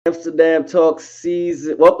Amsterdam Talk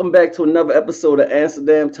season. Welcome back to another episode of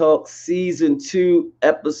Amsterdam Talk season 2,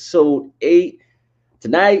 episode 8.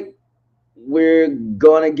 Tonight we're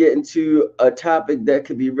gonna get into a topic that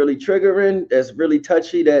could be really triggering, that's really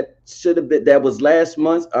touchy, that should have been that was last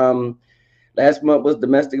month. Last month was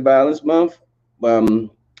domestic violence month. Um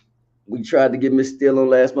we tried to get Miss Steele on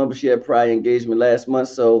last month, but she had prior engagement last month.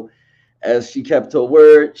 So as she kept her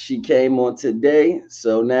word, she came on today.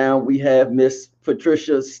 So now we have Miss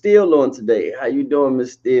Patricia Steele on today. How you doing,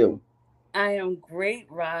 Miss Steele? I am great,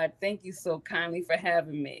 Rod. Thank you so kindly for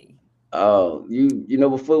having me. Oh,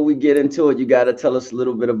 before we get into it, you got to tell us a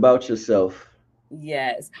little bit about yourself.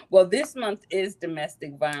 Yes. Well, this month is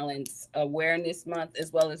Domestic Violence Awareness Month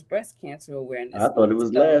as well as Breast Cancer I Awareness thought it Month.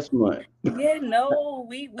 was So, last month. yeah, no,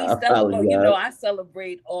 we I celebrate. You know, apologize. I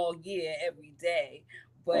celebrate all year, every day.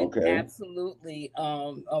 But Okay. absolutely,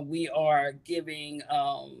 we are giving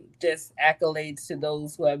just accolades to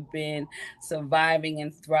those who have been surviving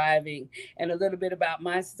and thriving. And a little bit about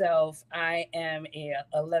myself: I am a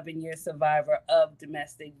 11-year survivor of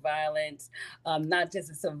domestic violence. Not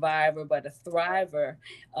just a survivor, but a thriver,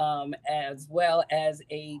 as well as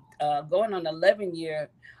a going on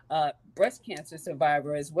 11-year breast cancer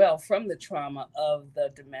survivor as well from the trauma of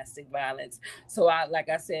the domestic violence. So like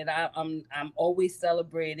I said, I'm always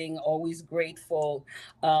celebrating, always grateful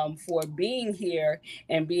for being here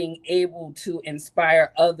and being able to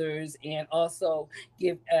inspire others and also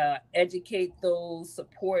give educate those,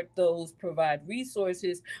 support those, provide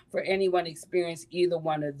resources for anyone experience either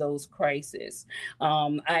one of those crises.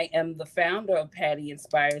 I am the founder of Patti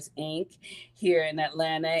Inspires Inc. here in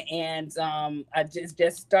Atlanta, and I just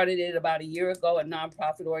started it about a year ago, a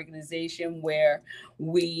nonprofit organization where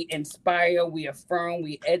we inspire, we affirm,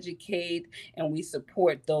 we educate, and we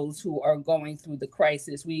support those who are going through the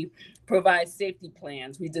crisis. We provide safety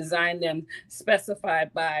plans. We design them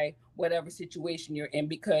specified by whatever situation you're in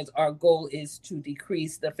because our goal is to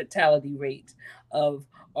decrease the fatality rate of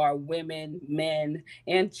our women, men,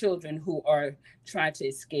 and children who are trying to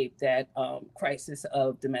escape that crisis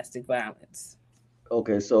of domestic violence.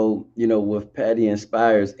 Okay, so with Patty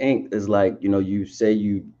Inspires Inc. is like, you say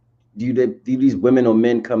you do these women or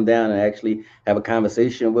men come down and actually have a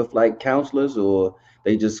conversation with like counselors, or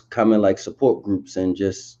they just come in like support groups and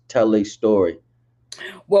just tell a story?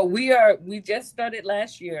 Well, we just started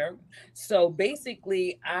last year. So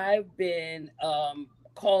basically I've been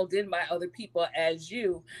called in by other people as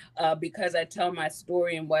you because I tell my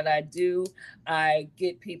story and what I do. I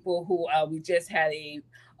get people who we just had a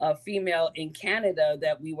female in Canada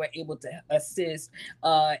that we were able to assist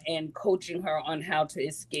in coaching her on how to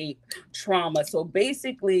escape trauma. So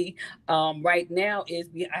basically, right now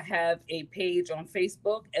I have a page on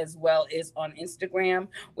Facebook as well as on Instagram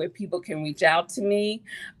where people can reach out to me.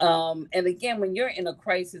 And again, when you're in a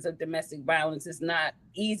crisis of domestic violence, it's not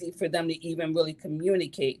easy for them to even really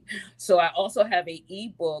communicate. So I also have a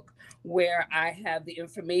ebook where I have the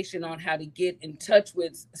information on how to get in touch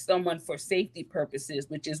with someone for safety purposes,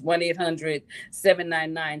 which is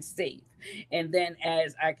 1-800-799-SAFE. And then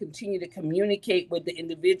as I continue to communicate with the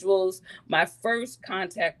individuals, my first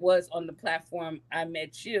contact was on the platform I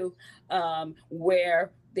met you,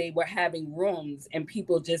 where they were having rooms and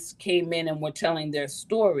people just came in and were telling their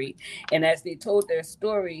story. And as they told their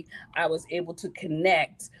story, I was able to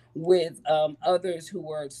connect with others who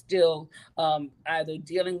were still either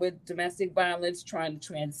dealing with domestic violence, trying to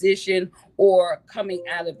transition, or coming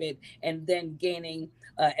out of it and then gaining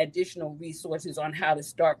additional resources on how to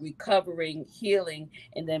start recovering, healing,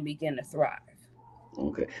 and then begin to thrive.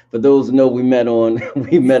 Okay. For those who know, we met on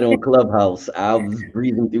we met on Clubhouse. I was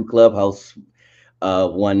breezing through Clubhouse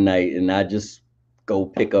one night, and I just go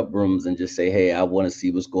pick up rooms and just say, "Hey, I want to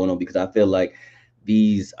see what's going on," because I feel like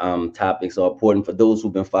these topics are important for those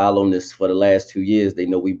who've been following this for the last 2 years. They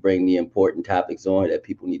know we bring the important topics on that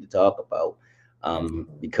people need to talk about,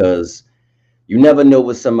 because you never know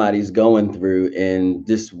what somebody's going through, and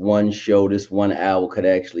this one show, this 1 hour could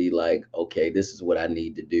actually like, okay, this is what I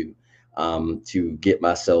need to do to get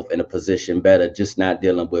myself in a position better, just not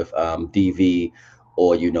dealing with DV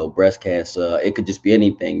or breast cancer. It could just be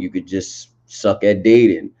anything. You could just suck at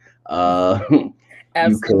dating. uh you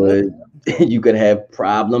Absolutely. could you could have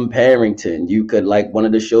problem parenting. You could, like one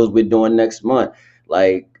of the shows we're doing next month,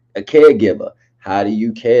 like a caregiver. How do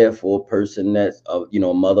you care for a person that's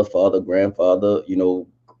mother, father, grandfather,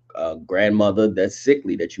 grandmother that's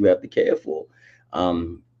sickly that you have to care for?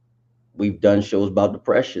 um we've done shows about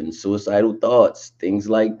depression, suicidal thoughts, things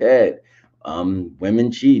like that.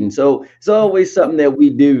 Women cheating. So it's always something that we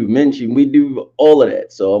do mention. We do all of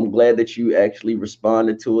that. So I'm glad that you actually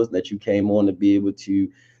responded to us, that you came on to be able to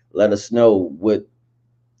let us know what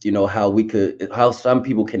how we could, how some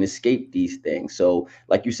people can escape these things. So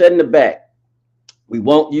like you said in the back, we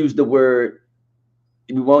won't use the word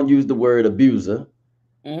we won't use the word abuser.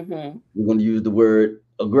 Mm-hmm. We're going to use the word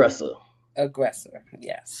aggressor. Aggressor.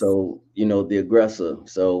 Yes. So the aggressor.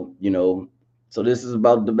 So so this is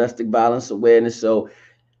about domestic violence awareness. So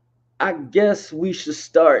I guess we should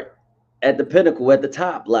start at the pinnacle, at the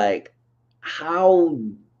top. Like, how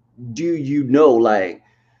do like,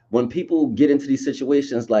 when people get into these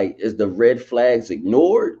situations, like, is the red flags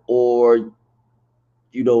ignored, or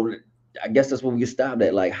you know I guess that's what we get stopped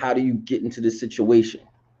at. Like, how do you get into this situation?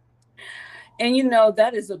 And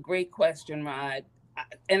that is a great question, Rod.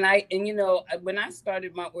 When I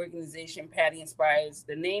started my organization, Patti Inspires,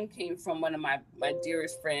 the name came from one of my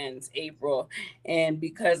dearest friends, April. And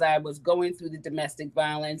because I was going through the domestic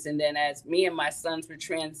violence, and then as me and my sons were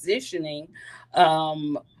transitioning,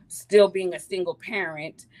 still being a single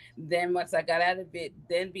parent, then once I got out of it,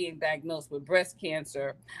 then being diagnosed with breast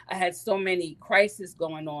cancer, I had so many crises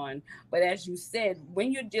going on. But as you said,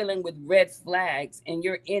 when you're dealing with red flags and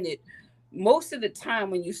you're in it, most of the time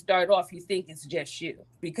when you start off, you think it's just you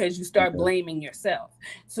because you start Okay. blaming yourself.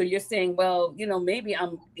 So you're saying, well, maybe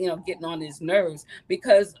I'm, getting on his nerves,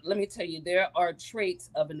 because let me tell you, there are traits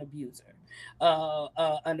of an abuser.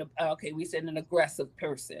 Okay, we said an aggressive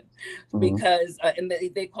person, Hmm. because and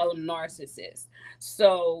they call them narcissists.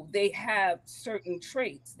 So they have certain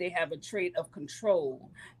traits. They have a trait of control,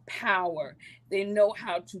 power. They know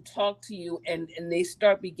how to talk to you, and they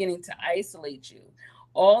start beginning to isolate you.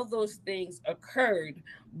 All those things occurred,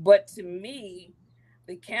 but to me,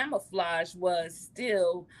 the camouflage was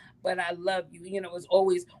still, but I love you. It was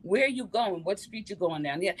always, where are you going? What street you going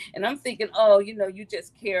down? Yeah. And I'm thinking, oh, you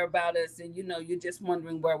just care about us, and you're just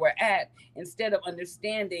wondering where we're at, instead of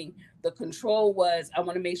understanding the control was, I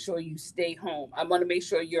want to make sure you stay home. I want to make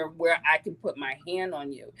sure you're where I can put my hand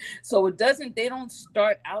on you. So they don't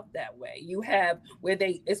start out that way. You have where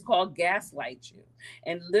it's called gaslight you.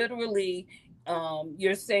 And literally,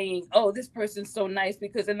 you're saying, oh, this person's so nice,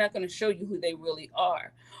 because they're not going to show you who they really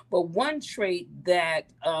are. But one trait that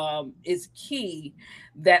is key,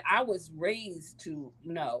 that I was raised to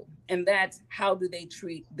know, and that's, how do they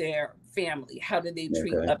treat their family? How do they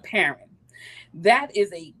treat Okay. a parent? That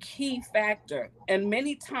is a key factor. And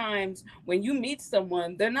many times when you meet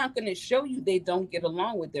someone, they're not going to show you they don't get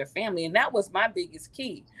along with their family. And that was my biggest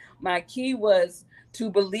key. My key was to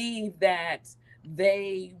believe that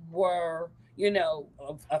they were,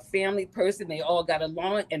 a family person. They all got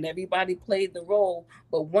along and everybody played the role.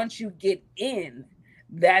 But once you get in,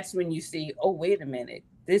 that's when you see, oh, wait a minute,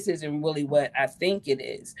 this isn't really what I think it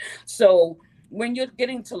is. So when you're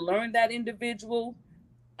getting to learn that individual,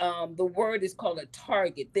 the word is called a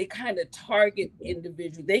target. They kind of target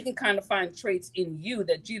individuals. They can kind of find traits in you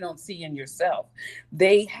that you don't see in yourself.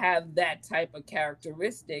 They have that type of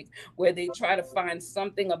characteristic where they try to find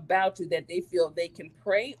something about you that they feel they can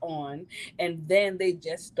prey on, and then they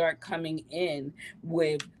just start coming in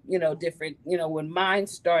with, different. When mine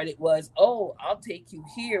started was, oh, I'll take you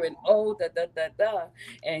here, and oh, da da da da,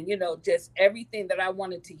 and just everything that I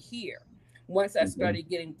wanted to hear. Once I Hmm. started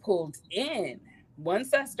getting pulled in,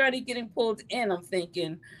 once I started getting pulled in, I'm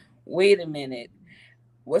thinking, wait a minute,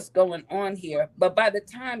 what's going on here? But by the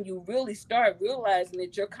time you really start realizing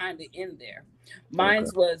that, you're kind of in there. Okay.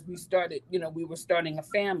 Mine's was, we were starting a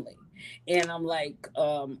family. And I'm like,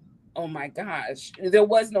 oh my gosh, there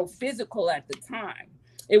was no physical at the time.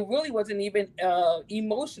 It really wasn't even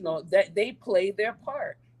emotional, that they played their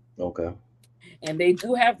part. Okay. And they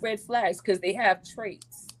do have red flags because they have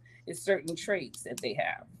traits. It's certain traits that they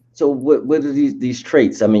have. So what are these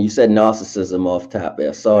traits? I mean, you said narcissism off top there.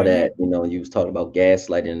 I saw Hmm. that, you was talking about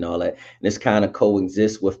gaslighting and all that. And this kind of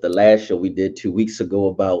coexists with the last show we did 2 weeks ago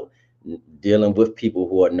about dealing with people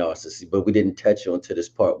who are narcissists, but we didn't touch on to this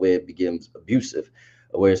part where it becomes abusive,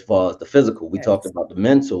 where as far as the physical, we talked Yes. about the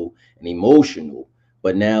mental and emotional,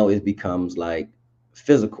 but now it becomes like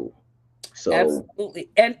physical. So, Absolutely.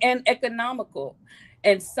 And economical.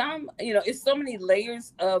 And some, it's so many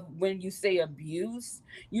layers of, when you say abuse,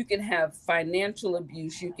 you can have financial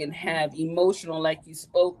abuse, you can have emotional, like you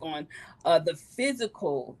spoke on, the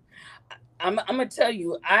physical. I'm gonna tell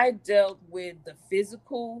you, I dealt with the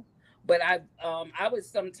physical, but I would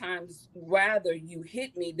sometimes rather you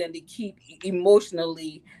hit me than to keep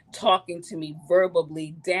emotionally talking to me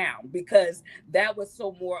verbally down, because that was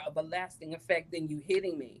so more of a lasting effect than you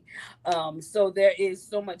hitting me. So there is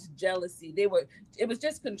so much jealousy. It was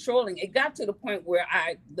just controlling. It got to the point where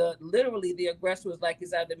literally the aggressor was like,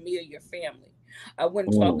 it's either me or your family. I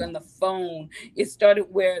wouldn't talk mm, on the phone. It started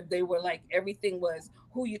where they were like, everything was,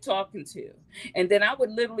 who you talking to. And then I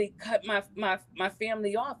would literally cut my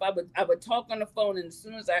family off. I would talk on the phone, and as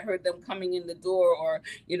soon as I heard them coming in the door, or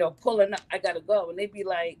pulling up, I gotta go. And they'd be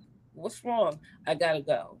like, what's wrong? I gotta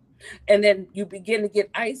go. And then you begin to get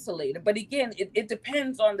isolated. But again, it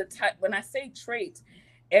depends on the type. When I say traits,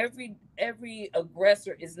 every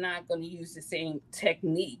aggressor is not going to use the same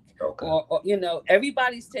technique, Okay. or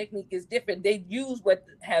everybody's technique is different. They use what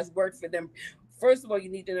has worked for them. First of all, you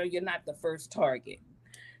need to know you're not the first target.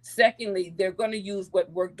 Secondly, they're going to use what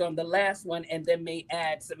worked on the last one, and then may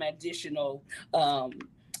add some additional um,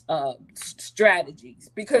 strategies,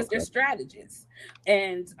 because they're Okay. strategists.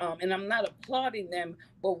 And I'm not applauding them,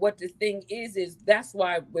 but what the thing is that's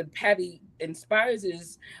why what Patti Inspires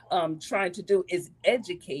is trying to do is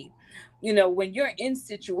educate. When you're in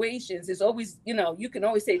situations, it's always, you can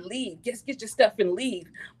always say leave, just get your stuff and leave.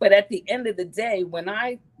 But at the end of the day, when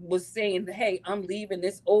I was saying, hey, I'm leaving,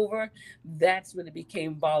 this over, that's when it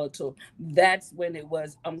became volatile. That's when it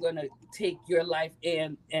was, I'm gonna take your life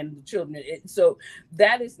and the children. So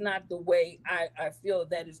that is not the way. I feel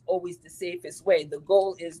that is always the safest way. The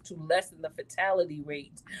goal is to lessen the fatality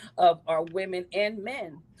rate of our women and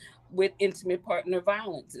men with intimate partner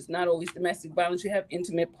violence. It's not always domestic violence. You have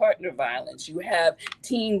intimate partner violence. You have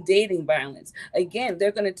teen dating violence. Again,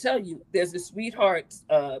 they're going to tell you there's a sweetheart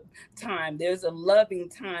time, there's a loving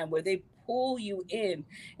time where they pull you in.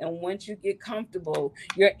 And once you get comfortable,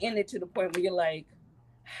 you're in it to the point where you're like,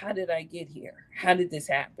 how did I get here? How did this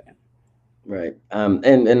happen? Right.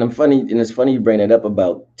 And I'm funny, and it's funny you bring that up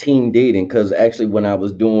about teen dating, because actually when I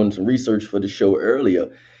was doing some research for the show earlier,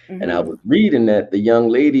 and I Mm-hmm. was reading that the young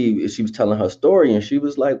lady, she was telling her story, and she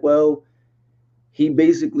was like, well, he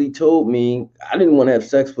basically told me I didn't want to have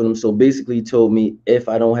sex with him, so basically he told me if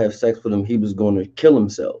I don't have sex with him, he was going to kill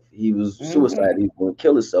himself. He was suicide. Mm-hmm. He was going to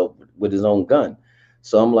kill himself with his own gun.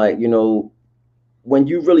 So I'm like, when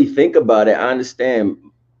you really think about it, I understand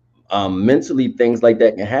mentally things like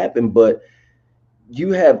that can happen, but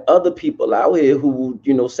you have other people out here who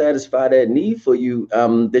satisfy that need for you,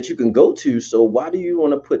 that you can go to. So why do you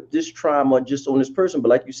want to put this trauma just on this person? But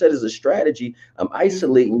like you said, as a strategy, I'm Mm-hmm.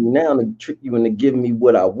 isolating you now to trick you into giving me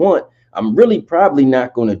what I want. I'm really probably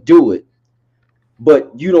not going to do it, but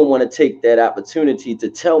you don't want to take that opportunity to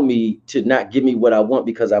tell me to not give me what I want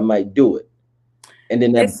because I might do it, and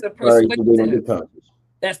then that It's a carries the weight on your persuasive. conscience.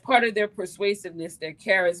 That's part of their persuasiveness, their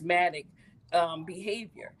charismatic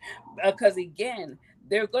behavior. Because again,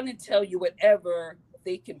 they're going to tell you whatever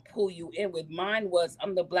they can pull you in with. Mine was,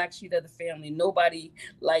 I'm the black sheep of the family. Nobody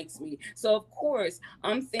likes me. So of course,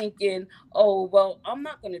 I'm thinking, oh well, I'm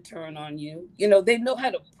not going to turn on you. They know how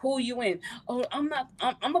to pull you in. Oh, I'm not.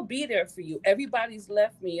 I'm gonna be there for you. Everybody's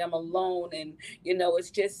left me. I'm alone, and it's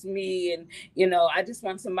just me. And I just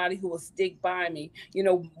want somebody who will stick by me.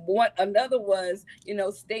 What another was,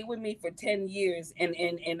 stay with me for 10 years,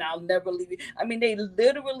 and I'll never leave you. I mean, they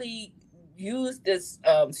literally use this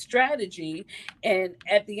strategy. And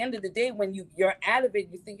at the end of the day, when you're out of it,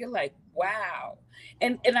 you think, you're like, wow.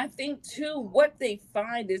 And I think too, what they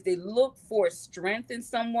find is they look for strength in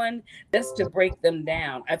someone that's to break them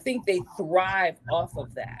down. I think they thrive off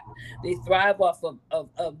of that. They thrive off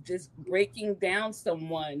of just breaking down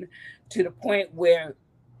someone to the point where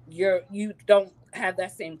you don't have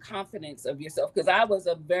that same confidence of yourself. Because I was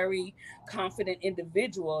a very confident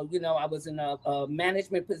individual. I was in a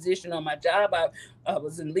management position on my job. I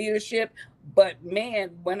was in leadership. But man,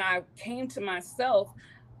 when I came to myself,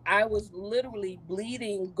 I was literally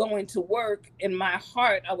bleeding going to work. In my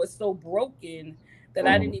heart, I was so broken that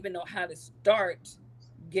I didn't Mhm. even know how to start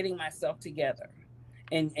getting myself together.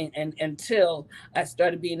 And until I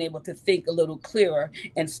started being able to think a little clearer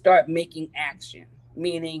and start making action,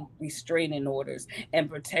 meaning restraining orders and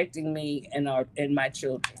protecting me and my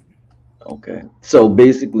children. Okay. So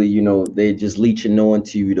basically, they're just leeching on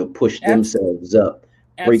to you to push Absolutely. themselves up,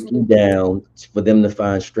 break you Absolutely. down for them to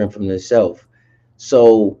find strength from themselves.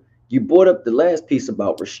 So you brought up the last piece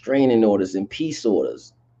about restraining orders and peace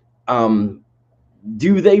orders. Um,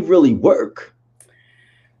 do they really work?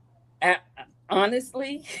 A-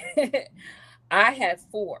 Honestly, I had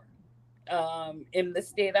four in the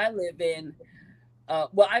state I live in.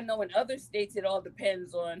 Well, I know in other states it all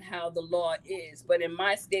depends on how the law is, but in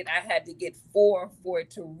my state I had to get four for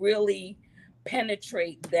it to really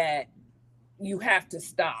penetrate that you have to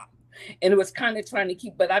stop. And it was kind of trying to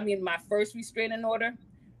keep, but I mean, my first restraining order,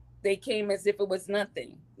 they came as if it was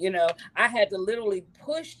nothing. I had to literally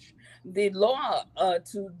push the law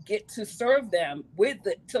to get to serve them with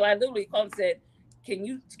it till I literally called and said, can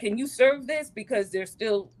you serve this, because they're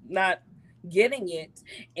still not getting it.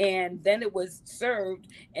 And then it was served,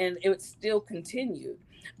 and it still continued.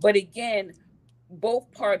 But again,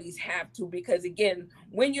 both parties have to, because again,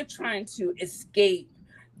 when you're trying to escape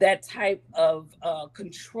that type of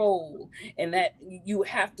control, and that you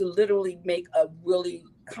have to literally make a really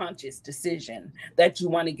conscious decision that you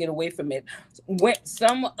want to get away from it. When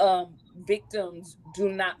some victims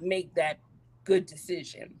do not make that good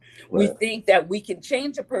decision, we Right. think that we can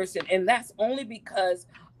change a person, and that's only because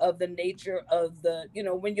of the nature of the,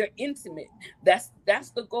 when you're intimate, that's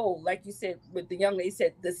the goal. Like you said with the young lady,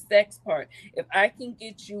 said the sex part. If I can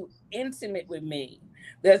get you intimate with me,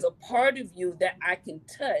 there's a part of you that I can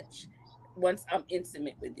touch. Once I'm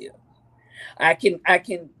intimate with you, I can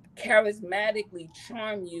charismatically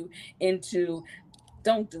charm you into,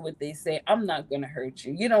 don't do what they say. I'm not going to hurt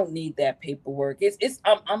you. You don't need that paperwork.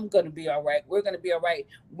 I'm going to be all right. We're going to be all right.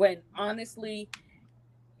 When honestly,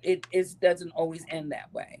 it doesn't always end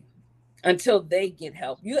that way until they get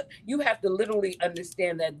help. You have to literally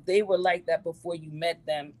understand that they were like that before you met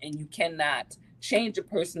them, and you cannot change a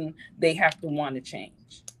person. They have to want to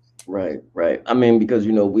change. Right, right. I mean, because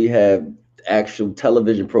we have actual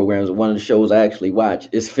television programs. One of the shows I actually watch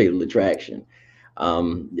is Fatal Attraction.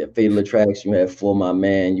 Yeah, Fatal Attraction. You have For My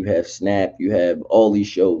Man. You have Snap. You have all these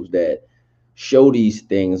shows that show these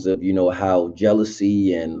things of how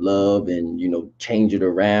jealousy and love and change it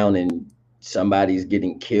around and somebody's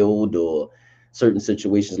getting killed or certain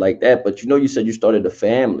situations like that. But you said you started a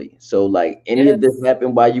family. So like any of this Yes.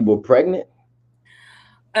 happened while you were pregnant?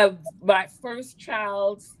 My first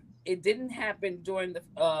child, it didn't happen during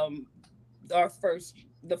our first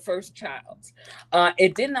child.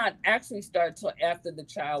 It did not actually start till after the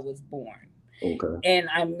child was born. Okay. And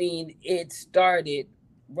I mean, it started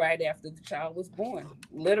right after the child was born.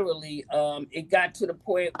 Literally, it got to the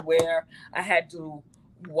point where I had to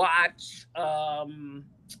watch.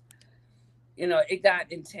 It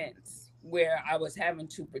got intense, where I was having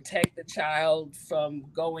to protect the child from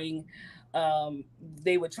going.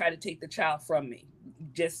 They would try to take the child from me,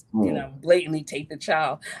 just Hmm. blatantly take the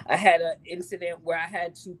child. I had an incident where I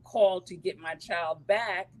had to call to get my child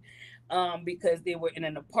back, because they were in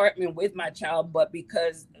an apartment with my child, but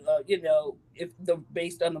because if the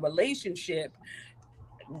based on the relationship,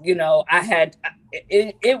 I had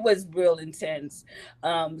it was real intense.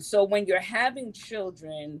 So when you're having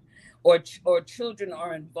children, or children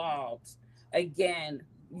are involved, again,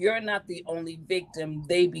 you're not the only victim.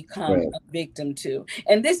 They become Right. a victim too,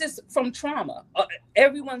 and this is from trauma.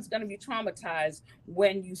 Everyone's going to be traumatized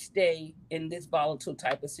when you stay in this volatile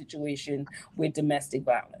type of situation with domestic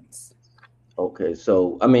violence. Okay,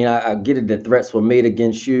 so I mean, I get it. The threats were made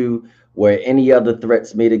against you. Were any other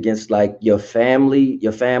threats made against like your family,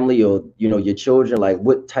 or your children? Like,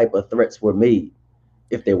 what type of threats were made,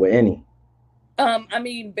 if there were any? I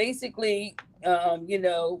mean, basically,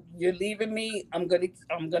 you're leaving me.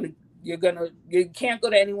 You can't go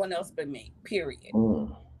to anyone else but me, period.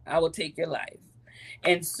 Mm, I will take your life.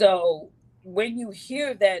 And so when you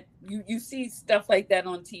hear that, you see stuff like that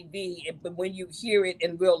on TV, but when you hear it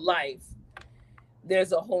in real life,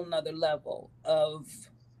 there's a whole nother level of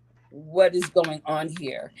what is going on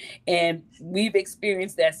here. And we've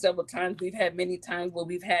experienced that several times. We've had many times where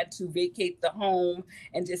we've had to vacate the home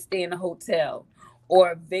and just stay in a hotel,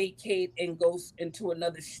 or vacate and go into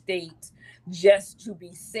another state just to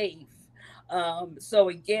be safe. So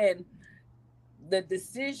again, the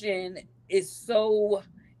decision is so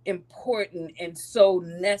important and so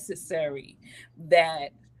necessary,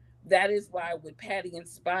 that that is why with Patti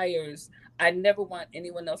Inspires, I never want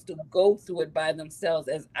anyone else to go through it by themselves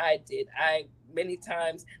as I did. I many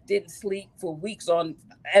times didn't sleep for weeks on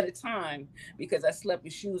at a time, because I slept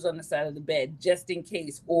with shoes on the side of the bed just in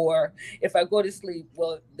case, or if I go to sleep,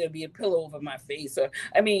 well, there'll be a pillow over my face, or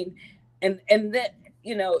I mean, and that,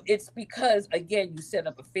 it's because again, you set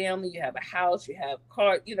up a family, you have a house, you have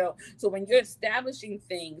car, so when you're establishing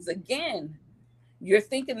things again, you're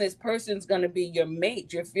thinking this person's going to be your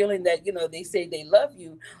mate. You're feeling that, they say they love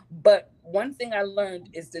you. But one thing I learned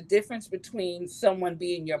is the difference between someone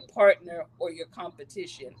being your partner or your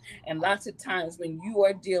competition. And lots of times when you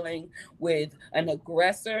are dealing with an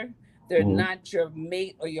aggressor, they're mhm. not your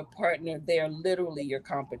mate or your partner. They are literally your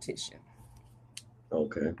competition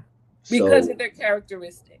Okay. because So of their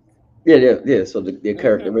characteristic. yeah, yeah, yeah. So their Hmm.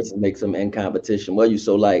 characteristics makes them in competition. Well, you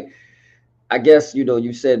so like I guess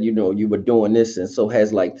you said you were doing this, and so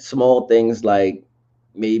has like small things like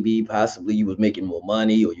maybe possibly you was making more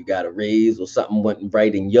money, or you got a raise, or something went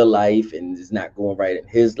right in your life and it's not going right in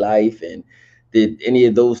his life. And did any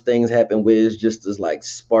of those things happen where it's just as like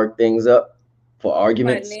spark things up for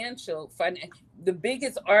arguments? The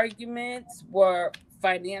biggest arguments were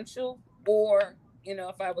financial, or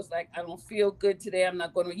if I was like, I don't feel good today, I'm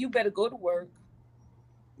not going to, you better go to work.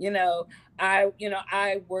 You know,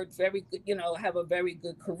 I work very good, have a very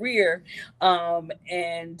good career.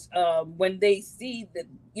 And when they see that,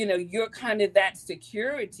 you're kind of that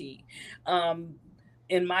security. um,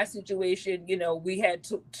 in my situation, we had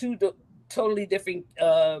totally different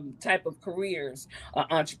type of careers,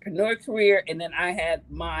 entrepreneur career, and then I had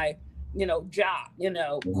my job,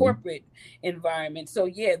 Hmm. corporate environment. So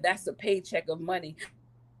yeah, that's a paycheck of money.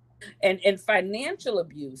 And financial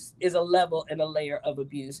abuse is a level and a layer of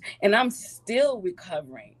abuse, and I'm still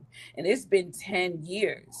recovering. And it's been 10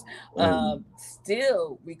 years, Mm.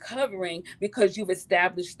 still recovering, because you've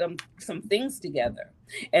established some things together.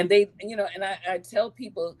 And I tell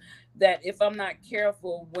people that if I'm not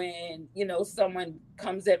careful, when someone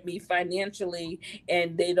comes at me financially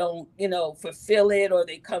and they don't fulfill it, or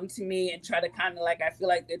they come to me and try to kind of, like, I feel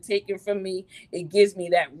like they're taking from me, it gives me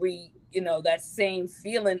that same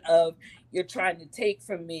feeling of, you're trying to take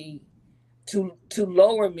from me to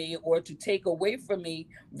lower me, or to take away from me,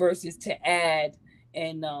 versus to add,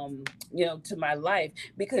 and to my life,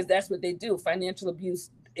 because that's what they do. Financial abuse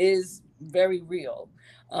is very real.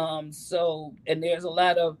 So, and there's a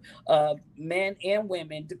lot of men and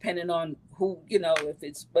women, depending on who, if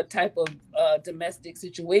it's what type of domestic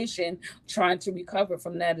situation, trying to recover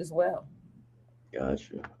from that as well.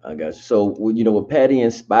 Gotcha. I got you. So, with Patty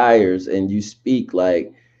Inspires, and you speak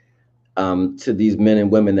like to these men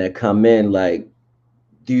and women that come in, like,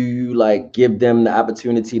 do you like give them the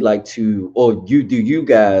opportunity, like, to, or you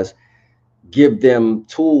guys give them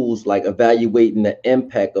tools like evaluating the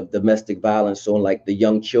impact of domestic violence on like the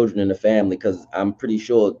young children in the family? Because I'm pretty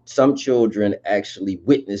sure some children actually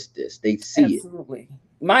witness this, they see it. Absolutely.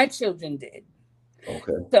 My children did.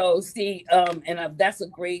 Okay. So see, and that's a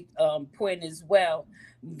great point as well.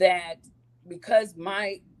 That because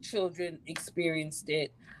my children experienced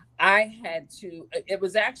it, I had to. It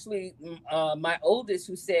was actually my oldest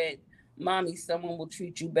who said, "Mommy, someone will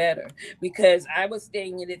treat you better," because I was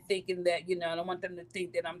staying in it thinking that, I don't want them to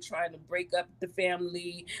think that I'm trying to break up the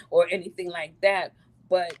family or anything like that.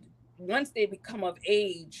 But once they become of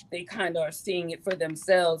age, they kind of are seeing it for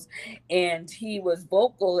themselves. And he was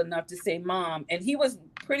vocal enough to say, "Mom," and he was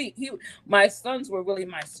pretty. My sons were really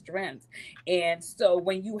my strength. And so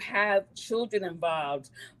when you have children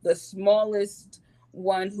involved, the smallest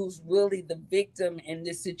one who's really the victim in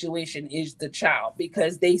this situation is the child,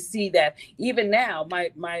 because they see that. Even now,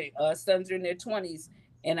 my sons are in their 20s,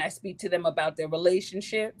 and I speak to them about their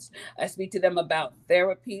relationships. I speak to them about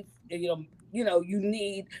therapy. You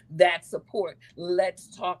need that support.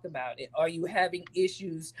 Let's talk about it. Are you having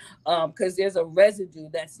issues? Because there's a residue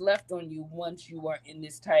that's left on you once you are in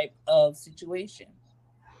this type of situation.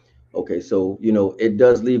 Okay, so it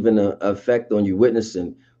does leave an effect on you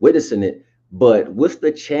witnessing it. But what's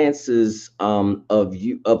the chances of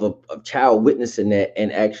a child witnessing that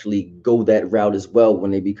and actually go that route as well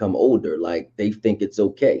when they become older? Like, they think it's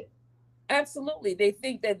okay. Absolutely. They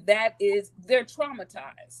think that they're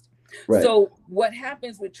traumatized. Right. So, what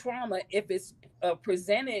happens with trauma, if it's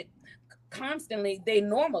presented constantly, they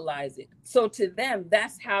normalize it. So, to them,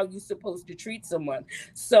 that's how you're supposed to treat someone.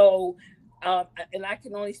 So, and I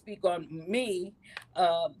can only speak on me.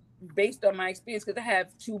 Based on my experience, because I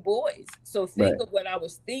have two boys. So think Right. of what I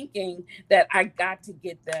was thinking, that I got to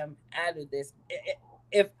get them out of this.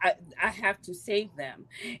 If I have to save them.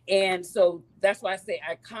 And so that's why I say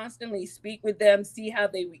I constantly speak with them, see how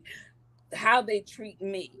they treat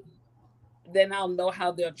me, then I'll know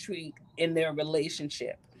how they'll treat in their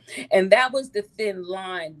relationship. And that was the thin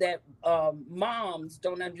line that moms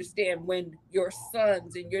don't understand. When your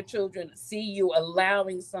sons and your children see you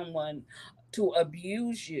allowing someone to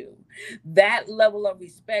abuse you, that level of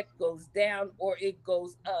respect goes down or it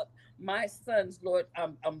goes up. My sons, Lord,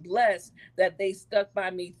 I'm blessed that they stuck by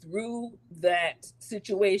me through that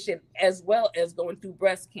situation, as well as going through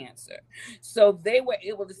breast cancer. So they were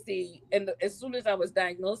able to see, and as soon as I was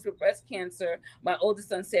diagnosed with breast cancer, my oldest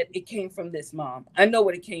son said, "It came from this, Mom. I know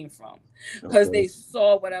what it came from," because Okay. they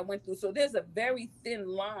saw what I went through. So there's a very thin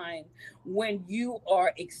line when you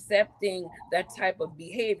are accepting that type of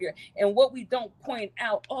behavior. And what we don't point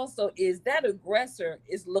out also is that aggressor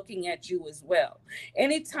is looking at you as well.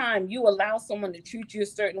 Anytime you allow someone to treat you a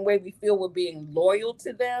certain way, we feel we're being loyal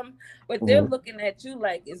to them, but they're Hmm. looking at you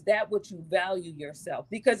like, is that what you value yourself?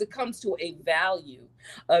 Because it comes to a value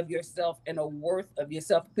of yourself and a worth of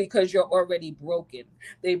yourself, because you're already broken.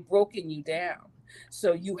 They've broken you down.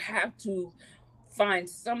 So you have to find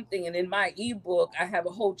something. And in my ebook, I have a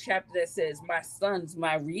whole chapter that says, "My sons,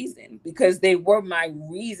 my reason," because they were my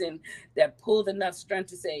reason that pulled enough strength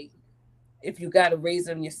to say, if you got to raise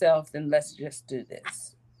them yourself, then let's just do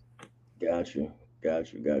this. Got you.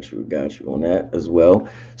 got you on that as well.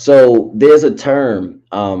 So there's a term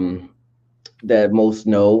that most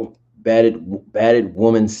know, battered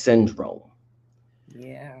woman syndrome.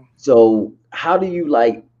 Yeah. So how do you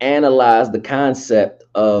like analyze the concept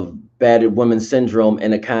of battered woman syndrome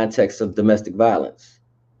in the context of domestic violence?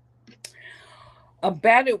 A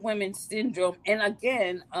battered women syndrome, and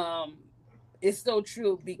again, it's so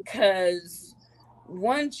true because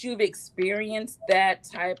once you've experienced that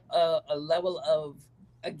type of a level of,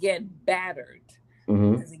 again, battered,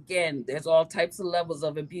 Hmm. because again there's all types of levels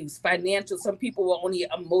of abuse. Financial, some people were only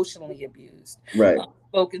emotionally abused, Right.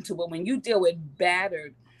 spoken to, but when you deal with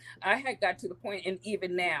battered, I had got to the point, and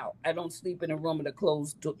even now I don't sleep in a room with a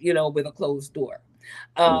with a closed door.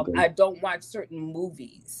 Okay. I don't watch certain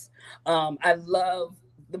movies. I love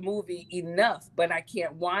the movie enough, but I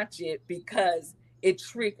can't watch it because it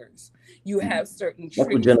triggers. You have certain That's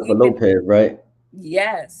with triggers, Jennifer even. Lopez, right?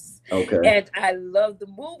 Yes. Okay. And I love the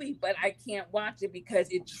movie, but I can't watch it because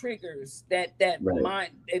it triggers that Right.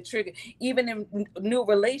 mind. It triggers even in new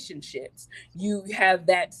relationships. You have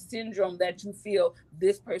that syndrome that you feel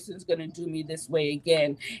this person's going to do me this way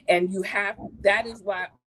again, and you have. That is why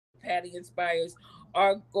Patty Inspires.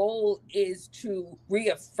 Our goal is to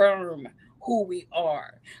reaffirm who we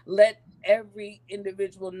are. Let every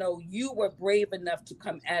individual know you were brave enough to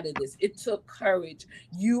come out of this. It took courage.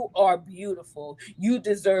 You are beautiful. You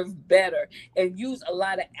deserve better. And use a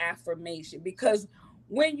lot of affirmation, because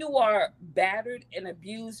when you are battered and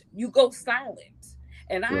abused, you go silent.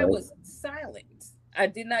 And I Right. was silent. I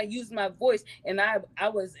did not use my voice. And I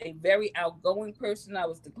was a very outgoing person. I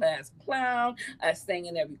was the class clown. I sang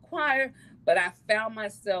in every choir, but I found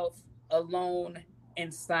myself alone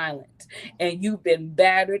and silent. And you've been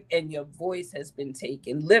battered and your voice has been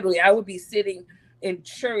taken. Literally, I would be sitting in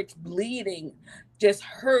church bleeding, just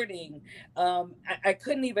hurting. I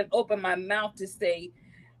couldn't even open my mouth to say,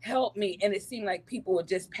 help me. And it seemed like people were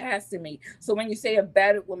just passing me. So when you say a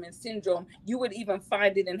battered woman syndrome, you would even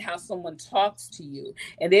find it in how someone talks to you.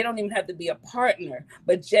 And they don't even have to be a partner,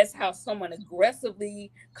 but just how someone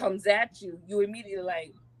aggressively comes at you, you immediately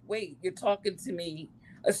like, wait, you're talking to me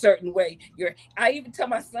a certain way. I even tell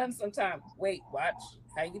my son sometimes, wait, watch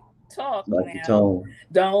how you talk Like the now. tone.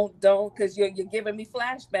 Don't, because you're giving me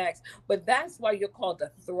flashbacks. But that's why you're called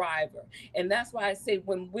a thriver. And that's why I say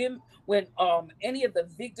when any of the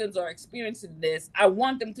victims are experiencing this, I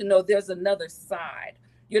want them to know there's another side.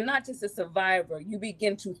 You're not just a survivor. You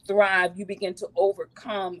begin to thrive. You begin to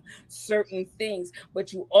overcome certain things,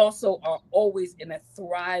 but you also are always in a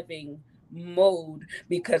thriving mode,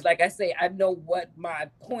 because like I say, I know what my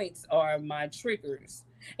points are, my triggers,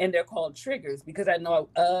 and they're called triggers because I know,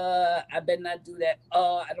 I better not do that.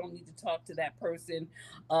 I don't need to talk to that person.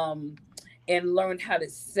 um and learn how to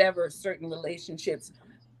sever certain relationships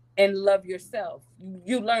and love yourself.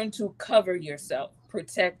 You learn to cover yourself,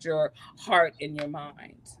 protect your heart and your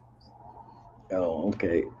mind. Oh,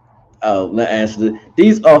 okay. Let me answer this.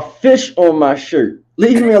 These are fish on my shirt.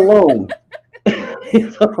 Leave me alone.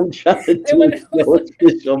 That's what I'm trying to They do. want Yo, to. it's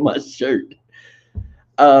fish on my shirt.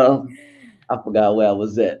 Uh, I forgot where I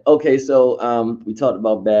was at. Okay, so we talked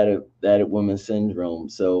about battered woman syndrome.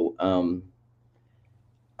 So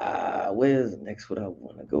where's next? What I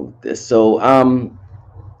want to go with this? So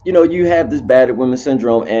you have this battered woman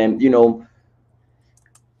syndrome, and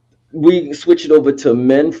we switch it over to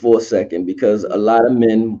men for a second because a lot of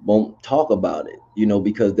men won't talk about it,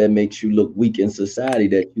 because that makes you look weak in society,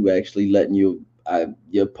 that you actually letting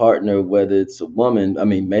your partner, whether it's a woman, I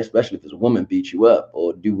mean, especially if it's a woman, beat you up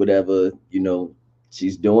or do whatever,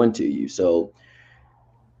 she's doing to you. So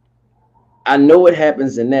I know it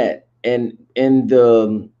happens in that. And in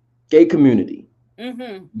the gay community,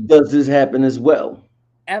 Mm-hmm. does this happen as well?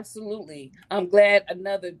 Absolutely. I'm glad.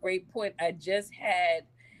 Another great point. I just had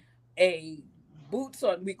a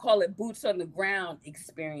we call it boots on the ground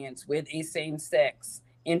experience with a same sex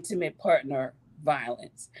intimate partner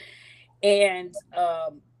violence. And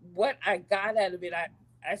what I got out of it,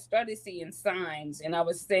 I started seeing signs, and I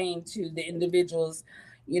was saying to the individuals,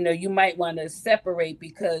 you might want to separate,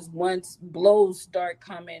 because once blows start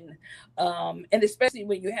coming, and especially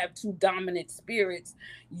when you have two dominant spirits,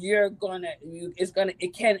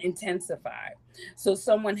 it can intensify. So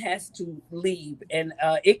someone has to leave, and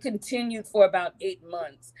it continued for about 8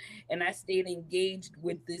 months, and I stayed engaged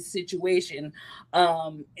with this situation.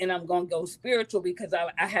 And I'm gonna go spiritual because I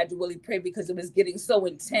had to really pray, because it was getting so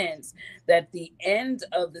intense that the end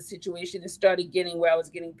of the situation, it started getting where I was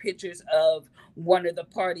getting pictures of one of the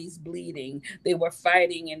parties bleeding. They were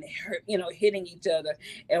fighting and hitting each other.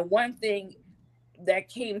 And one thing that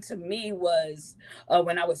came to me was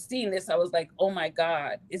when I was seeing this, I was like, oh my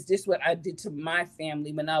God, is this what I did to my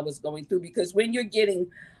family when I was going through? Because when you're getting,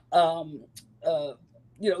 um, uh,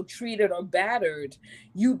 treated or battered,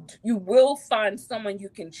 you will find someone you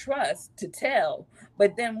can trust to tell.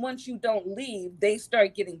 But then once you don't leave, they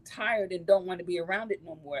start getting tired and don't want to be around it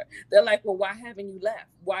no more. They're like, well, why haven't you left?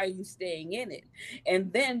 Why are you staying in it?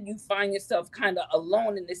 And then you find yourself kind of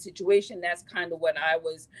alone in this situation. That's kind of what I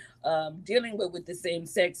was dealing with the same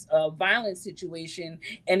sex violence situation.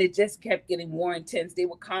 And it just kept getting more intense. They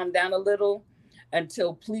would calm down a little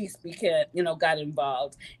until police became, got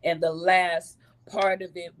involved. And the last part of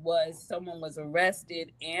it was someone was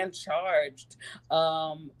arrested and charged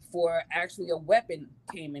for actually a weapon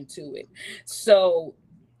came into it. So,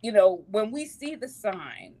 when we see the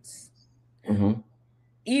signs, Mm-hmm.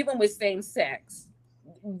 even with same sex,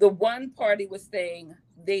 the one party was saying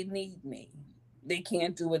they need me, they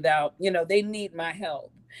can't do without, they need my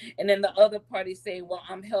help. And then the other party saying, well,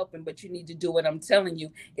 I'm helping, but you need to do what I'm telling you.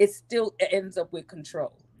 It still ends up with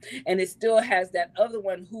control, and it still has that other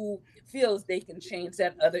one who feels they can change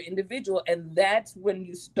that other individual. And that's when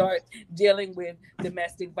you start dealing with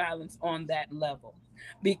domestic violence on that level,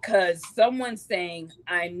 because someone's saying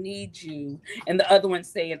I need you, and the other one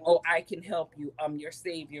saying, oh, I can help you, I'm your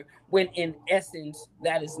savior, when in essence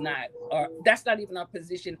that is not, or that's not even our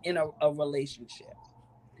position in a relationship.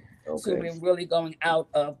 So Okay. we're really going out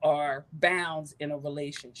of our bounds in a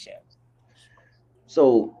relationship.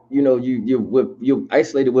 So you're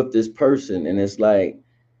isolated with this person, and it's like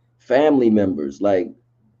family members. Like,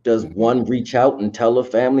 does Mhm. one reach out and tell a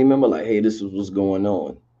family member like, "Hey, this is what's going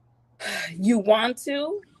on"? You want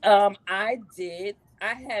to? I did.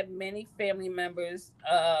 I had many family members.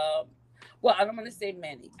 Well, I don't want to say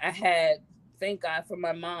many. I had, thank God for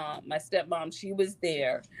my mom, my stepmom. She was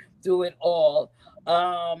there through it all.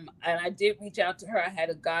 And I did reach out to her. I had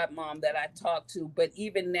a godmom that I talked to, but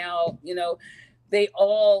even now, they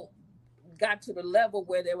all got to the level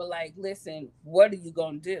where they were like, listen, what are you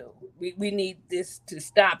going to do? We need this to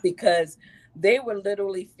stop, because they were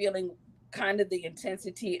literally feeling kind of the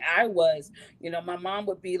intensity I was. My mom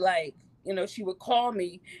would be like, she would call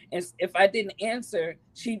me, and if I didn't answer,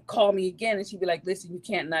 she'd call me again, and she'd be like, listen, you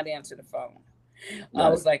can't not answer the phone. I Right.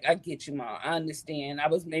 was like, I get you, mom. I understand. I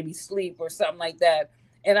was maybe sleep or something like that.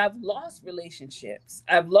 And I've lost relationships.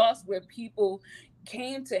 I've lost where people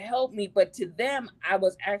came to help me, but to them, I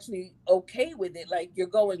was actually okay with it. Like, you're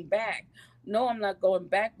going back. No, I'm not going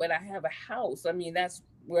back, but I have a house. I mean, that's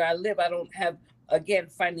where I live. I don't have, again,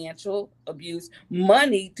 financial abuse,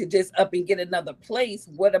 money to just up and get another place.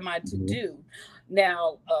 What am I to Mhm. do?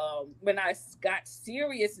 Now, when I got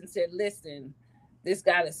serious and said, listen, this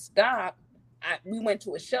got to stop, we went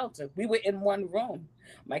to a shelter. We were in one room.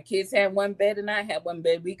 My kids had one bed and I had one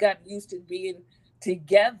bed. We got used to being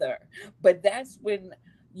together. But that's when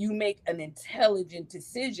you make an intelligent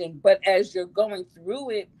decision. But as you're going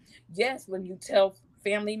through it, yes, when you tell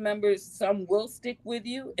family members, some will stick with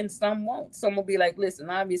you and some won't. Some will be like,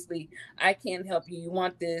 listen, obviously, I can't help you. You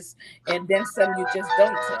want this. And then some you just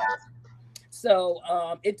don't tell. So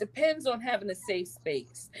it depends on having a safe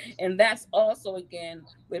space. And that's also, again,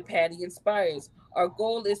 with Patti Inspires. Our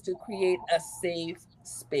goal is to create a safe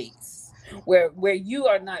space where you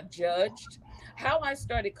are not judged. How I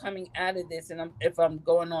started coming out of this, and if I'm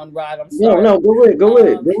going on, Rod, I'm No, no, sorry. go ahead, go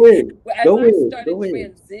ahead, Um, go ahead, as go I ahead, started go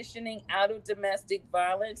ahead. transitioning out of domestic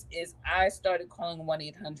violence, is I started calling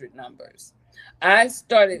 1-800 numbers. I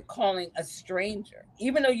started calling a stranger,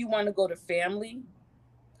 even though you want to go to family.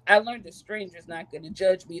 I learned a stranger's not going to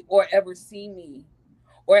judge me or ever see me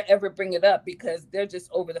or ever bring it up, because they're just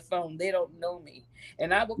over the phone. They don't know me.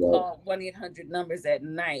 And I will Right. call 1-800 numbers at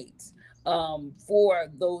night for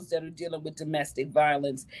those that are dealing with domestic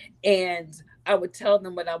violence. And I would tell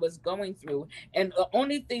them what I was going through. And the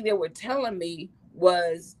only thing they were telling me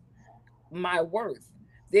was my worth.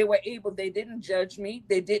 They didn't judge me.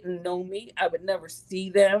 They didn't know me. I would never see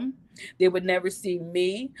them. They would never see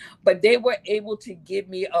me, but they were able to give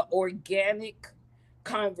me an organic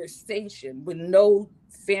conversation with no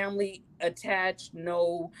family attached,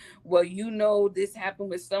 no, well, this happened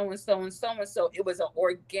with so and so and so and so. It was an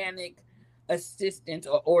organic assistance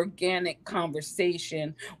or organic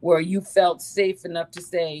conversation where you felt safe enough to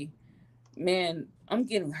say, man, I'm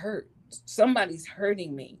getting hurt. Somebody's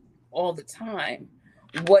hurting me all the time.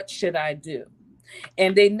 What should I do?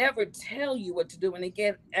 And they never tell you what to do. And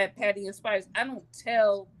again, at Patti Inspires, I don't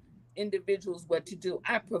tell individuals what to do.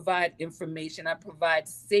 I provide information, I provide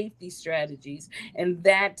safety strategies. And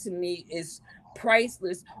that to me is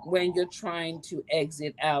priceless when you're trying to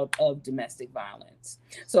exit out of domestic violence.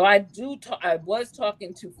 So I was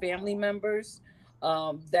talking to family members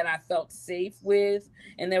that I felt safe with.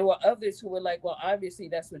 And there were others who were like, well, obviously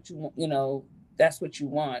that's what you want, that's what you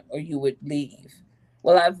want, or you would leave.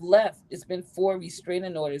 Well, I've left. It's been 4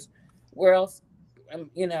 restraining orders. Where else,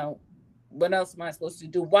 what else am I supposed to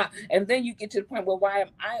do? Why? And then you get to the point where, why am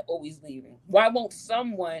I always leaving? Why won't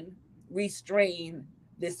someone restrain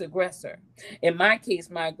this aggressor? In my case,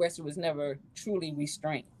 my aggressor was never truly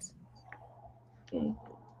restrained. Mm,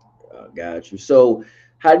 got you. So,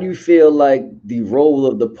 how do you feel like the role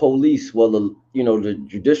of the police, well, the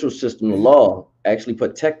judicial system, the law, actually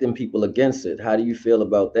protecting people against it? How do you feel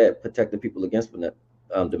about that, protecting people against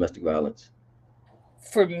domestic violence?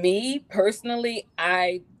 For me personally,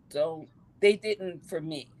 I don't, they didn't for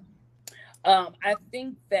me. I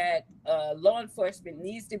think that law enforcement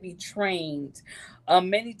needs to be trained.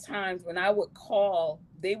 Many times when I would call,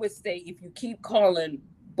 they would say, if you keep calling,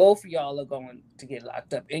 both of y'all are going to get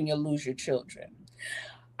locked up and you'll lose your children.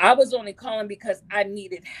 I was only calling because I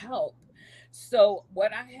needed help. So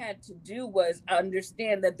what I had to do was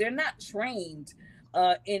understand that they're not trained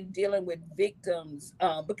in dealing with victims,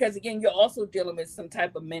 because again, you're also dealing with some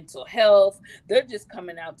type of mental health. They're just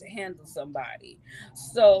coming out to handle somebody.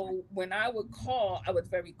 So when I would call, I was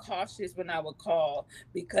very cautious when I would call,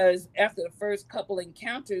 because after the first couple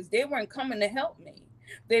encounters, they weren't coming to help me.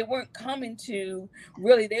 They weren't coming to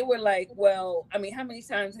really, they were like, well, I mean, how many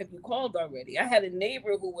times have you called already? I had a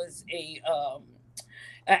neighbor who was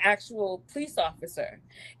an actual police officer,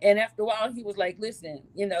 and after a while he was like, listen,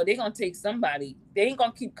 they're gonna take somebody. They ain't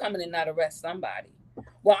gonna keep coming and not arrest somebody.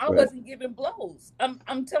 Well, I Right. wasn't giving blows.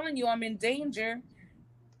 I'm telling you, I'm in danger.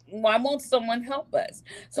 Why won't someone help us?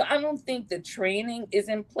 So I don't think the training is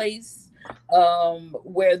in place,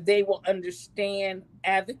 where they will understand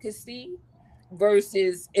advocacy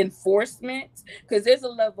versus enforcement, because there's a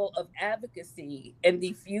level of advocacy and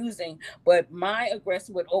diffusing, but my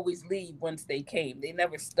aggressor would always leave once they came. They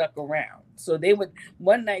never stuck around. So they would,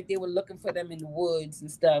 one night they were looking for them in the woods and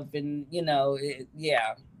stuff, and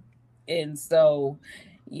yeah. And so,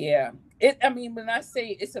 yeah, I mean, when I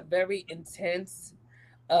say it's a very intense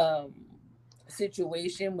um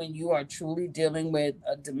situation when you are truly dealing with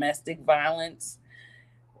a domestic violence,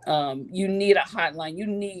 you need a hotline, you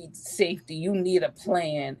need safety, you need a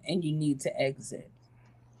plan, and you need to exit.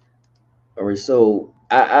 All right, so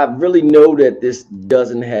I really know that this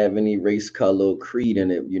doesn't have any race, color, or creed in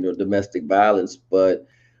it, domestic violence. But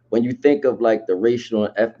when you think of like the racial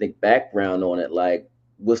and ethnic background on it, like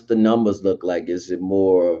what's the numbers look like? Is it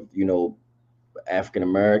more of, African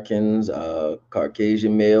Americans,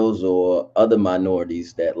 Caucasian males, or other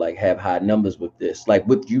minorities that like have high numbers with this? Like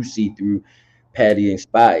what you see through Patti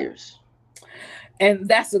Inspires. And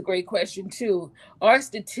that's a great question too. Our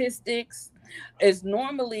statistics is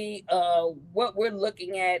normally, what we're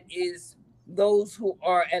looking at is those who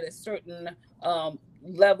are at a certain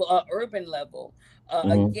level, urban level.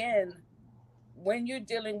 Hmm. Again, when you're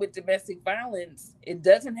dealing with domestic violence, it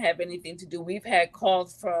doesn't have anything to do. We've had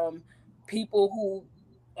calls from people who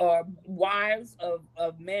are wives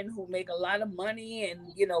of men who make a lot of money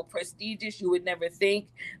and, prestigious. You would never think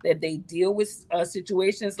that they deal with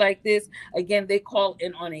situations like this. Again, they call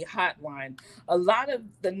in on a hotline. A lot of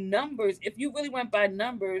the numbers, if you really went by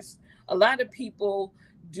numbers, a lot of people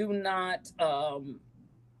do not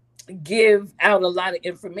give out a lot of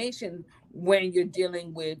information when you're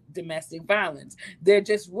dealing with domestic violence. They're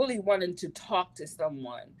just really wanting to talk to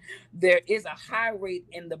someone. There is a high rate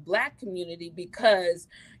in the Black community, because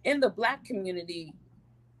in the Black community,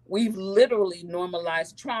 we've literally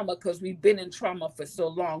normalized trauma because we've been in trauma for so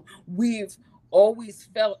long. We've always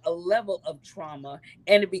felt a level of trauma,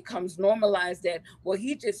 and it becomes normalized that, well,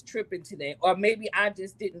 he just tripping today, or maybe I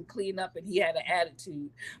just didn't clean up and he had an attitude,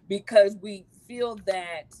 because we feel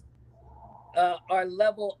that our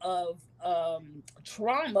level of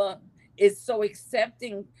trauma is so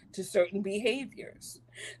accepting to certain behaviors.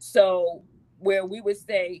 So, where we would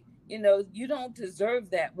say, you don't deserve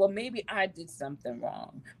that. Well, maybe I did something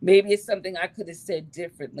wrong. Maybe it's something I could have said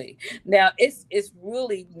differently. Now, it's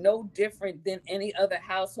really no different than any other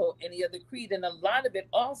household, any other creed. And a lot of it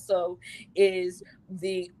also is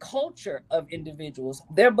the culture of individuals,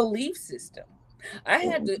 their belief system. I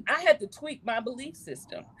had to tweak my belief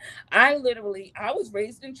system. I was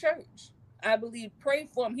raised in church. I believe, pray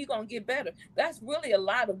for him, he gonna get better. That's really a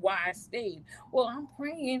lot of why I stayed. Well, I'm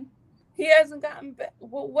praying. He hasn't gotten better.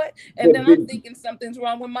 Well, what? And But then I'm did, thinking something's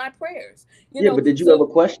wrong with my prayers. yeah, but did you ever So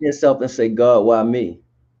question yourself and say, God, why me?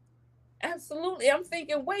 absolutely. I'm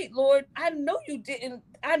thinking, wait, Lord, I know you didn't.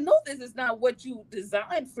 I know this is not what you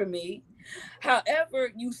designed for me.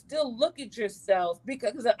 However, you still look at yourself,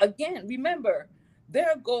 because, again, remember,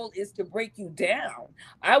 their goal is to break you down.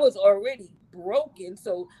 I was already broken.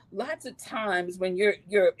 So lots of times when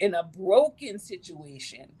you're in a broken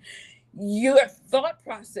situation, your thought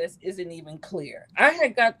process isn't even clear.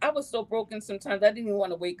 I was so broken sometimes I didn't even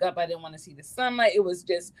want to wake up. I didn't want to see the sunlight. It was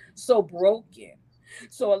just so broken.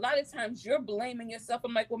 So a lot of times you're blaming yourself.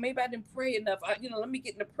 I'm like, well, maybe I didn't pray enough. Let me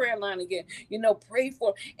get in the prayer line again. Pray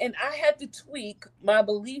for. And I had to tweak my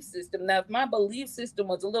belief system. Now, if my belief system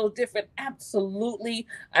was a little different, absolutely,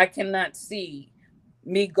 I cannot see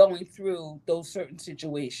me going through those certain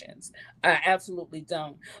situations. I absolutely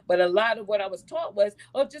don't. But a lot of what I was taught was,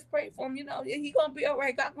 oh, just pray for him. He gonna be all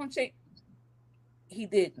right. God gonna change. He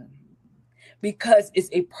didn't, because it's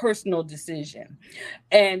a personal decision.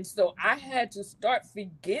 And so I had to start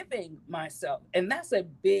forgiving myself. And that's a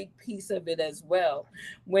big piece of it as well.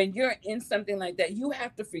 When you're in something like that, you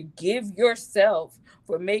have to forgive yourself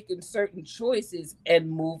for making certain choices and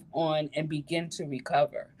move on and begin to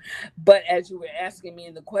recover. But as you were asking me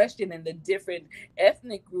in the question, in the different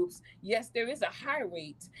ethnic groups, yes, there is a high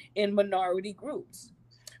rate in minority groups,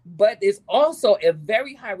 but it's also a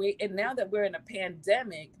very high rate. And now that we're in a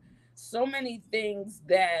pandemic, so many things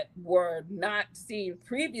that were not seen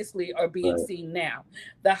previously are being Right. seen now.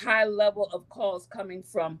 The high level of calls coming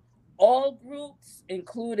from all groups,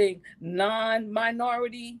 including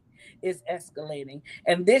non-minority, is escalating.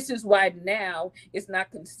 And this is why now it's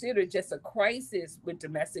not considered just a crisis with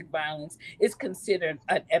domestic violence, it's considered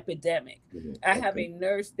an epidemic. Mhm. I have Okay. a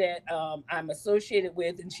nurse that I'm associated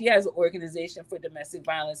with, and she has an organization for domestic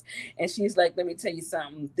violence. And she's like, let me tell you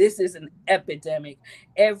something, this is an epidemic.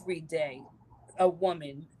 Every day, a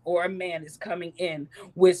woman or a man is coming in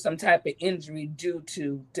with some type of injury due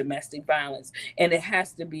to domestic violence. And it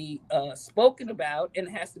has to be spoken about, and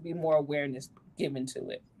it has to be more awareness given to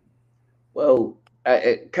it. Well,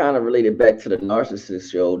 it kind of related back to the narcissist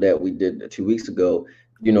show that we did 2 weeks ago.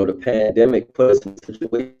 The pandemic put us in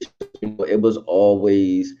situations. It was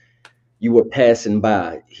always you were passing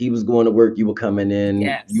by. He was going to work, you were coming in. You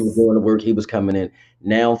were Yes. going to work, he was coming in.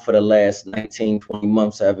 Now, for the last 19, 20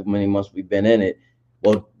 months, however many months we've been in it,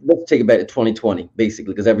 well, let's take it back to 2020,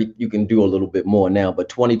 basically, because you can do a little bit more now. But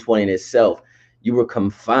 2020 in itself, you were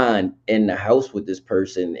confined in the house with this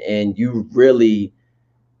person, and you really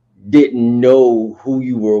didn't know who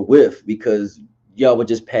you were with because y'all were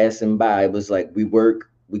just passing by. It was like we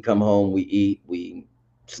work, we come home, we eat, we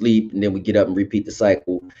sleep, and then we get up and repeat the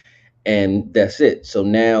cycle, and that's it. So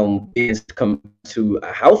now being come to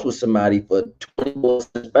a house with somebody for 24,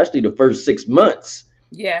 especially the first 6 months,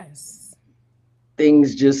 Yes.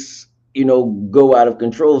 things just go out of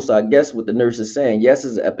control. So I guess what the nurse is saying, yes,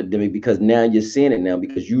 it's an epidemic because now you're seeing it now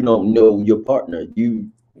because you don't know your partner.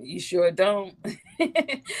 You You sure don't.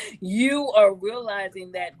 You are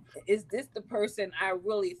realizing that, is this the person I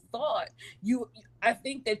really thought you I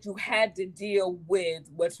think that you had to deal with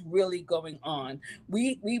what's really going on.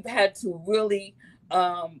 We've had to really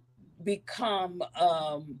become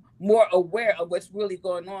more aware of what's really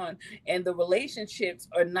going on, and the relationships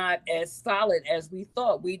are not as solid as we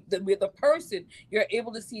thought. With the person, you're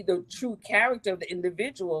able to see the true character of the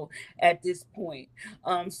individual at this point.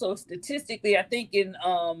 So statistically, I think in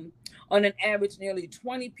on an average, nearly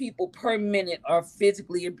 20 people per minute are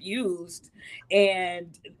physically abused,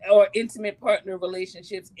 and or intimate partner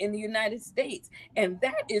relationships in the United States. And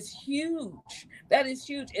that is huge. That is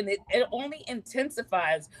huge. And it only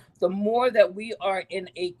intensifies the more that we are in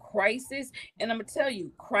a crisis. And I'm going to tell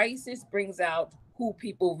you, crisis brings out who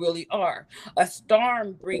people really are. A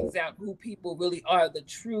storm brings out who people really are, the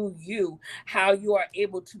true you, how you are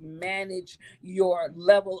able to manage your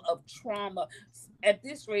level of trauma. At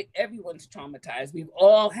this rate, everyone's traumatized. We've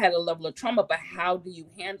all had a level of trauma, but how do you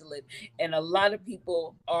handle it? And a lot of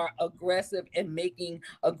people are aggressive and making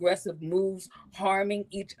aggressive moves, harming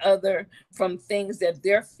each other from things that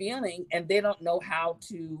they're feeling, and they don't know how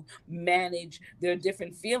to manage their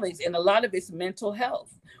different feelings. And a lot of it's mental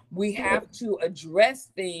health. We have to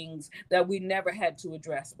address things that we never had to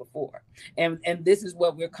address before. And this is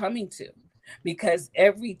what we're coming to, because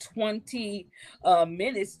every 20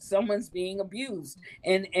 minutes someone's being abused,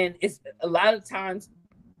 and it's a lot of times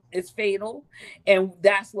it's fatal. And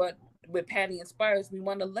that's what with Patti Inspires, we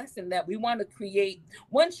want to lessen that. We want to create,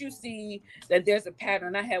 once you see that there's a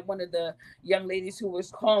pattern. I had one of the young ladies who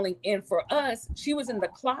was calling in for us. She was in the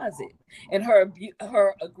closet, and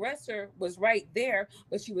her aggressor was right there,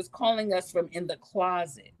 but she was calling us from in the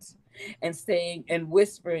closet and saying and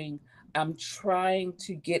whispering, I'm trying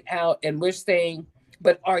to get out. And we're saying,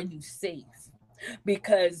 but are you safe?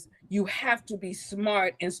 Because you have to be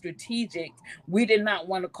smart and strategic. We did not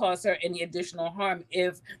want to cause her any additional harm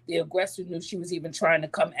if the aggressor knew she was even trying to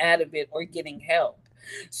come out of it or getting help.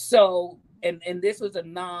 So and this was a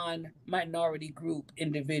non-minority group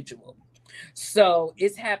individual. So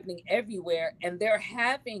it's happening everywhere, and they're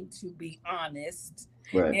having to be honest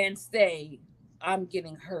Right. and say, I'm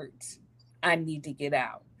getting hurt. I need to get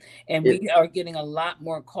out. And It, we are getting a lot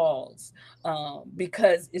more calls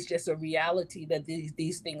because it's just a reality that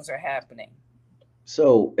these things are happening.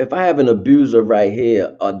 so if I have an abuser right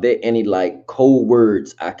here, are there any like code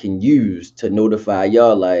words I can use to notify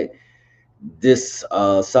y'all? Like this,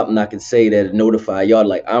 something I can say that notify y'all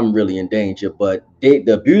like I'm really in danger, but the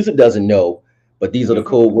abuser doesn't know. But these are the Mhm.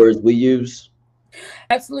 code words we use.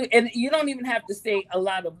 Absolutely. And you don't even have to say a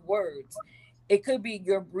lot of words. It could be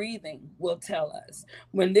your breathing will tell us.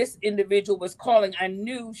 When this individual was calling, I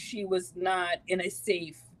knew she was not in a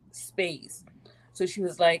safe space. So she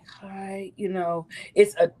was like, hi,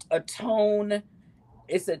 it's a tone,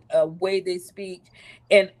 it's a way they speak,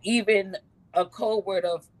 and even a code word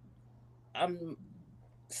of um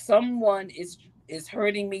someone is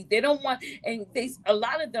hurting me. They don't want, and they, a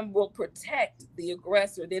lot of them will protect the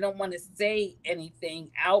aggressor. They don't want to say anything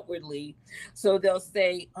outwardly, so they'll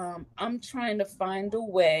say, I'm trying to find a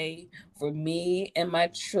way for me and my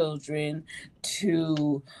children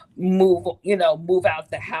to move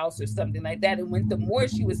out the house or something like that. And when the more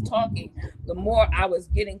she was talking, the more I was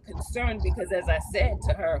getting concerned, because as I said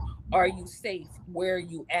to her, are you safe? Where are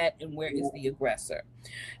you at, and where is the aggressor?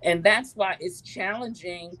 And that's why it's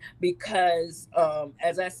challenging, because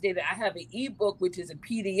as I stated, I have an ebook, which is a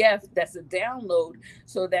PDF that's a download,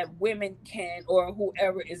 so that women can, or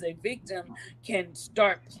whoever is a victim, can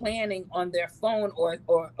start planning on their phone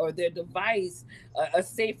or their device a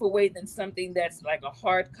safer way than something that's like a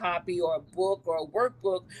hard copy or a book or a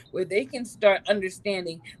workbook, where they can start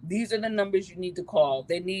understanding these are the numbers you need to call.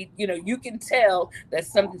 They need, you can tell that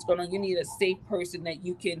something's going on. You need a safe person that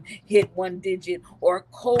you can hit one digit or a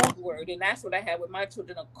code word. And that's what I had with my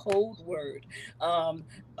children, a code word. Um,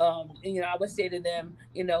 and, I would say to them,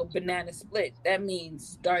 banana split. That means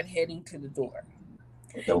start heading to the door.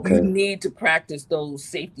 You Okay. need to practice those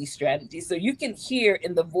safety strategies so you can hear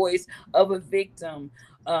in the voice of a victim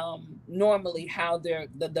normally how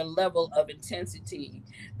the level of intensity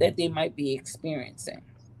that they might be experiencing.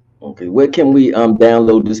 Okay. Where can we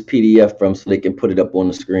download this PDF from so they can put it up on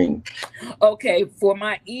the screen? Okay, for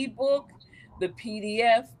my ebook, the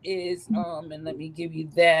PDF is and let me give you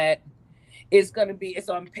that. It's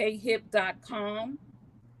on payhip.com.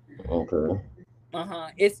 Okay.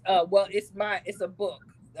 It's a book,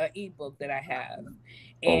 an ebook that I have.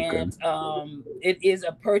 Okay. And it is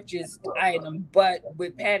a purchased item, but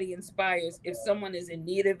with Patti Inspires, if someone is in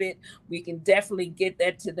need of it, we can definitely get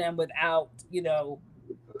that to them without,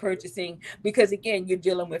 purchasing, because again, you're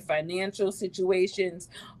dealing with financial situations.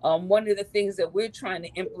 One of the things that we're trying to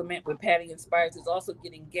implement with Patty Inspires is also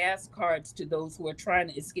getting gas cards to those who are trying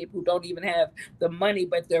to escape, who don't even have the money,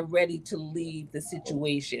 but they're ready to leave the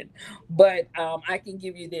situation. But I can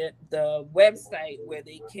give you the website where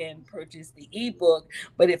they can purchase the ebook.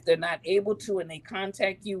 But if they're not able to and they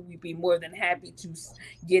contact you, we'd be more than happy to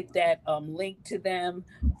get that link to them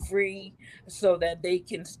free, so that they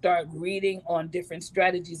can start reading on different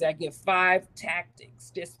strategies. I give 5 tactics,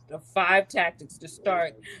 just the 5 tactics to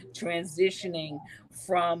start transitioning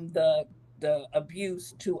from the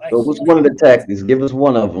abuse to a So what's one healing of the place. tactics? Give us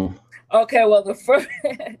one of them. Okay, well, the first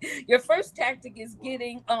your first tactic is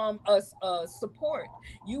getting a support.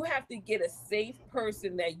 You have to get a safe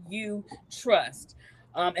person that you trust,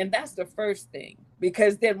 and that's the first thing.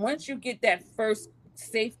 Because then once you get that first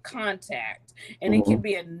safe contact, and it can Hmm.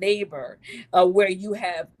 be a neighbor, where you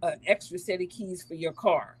have an extra set of keys for your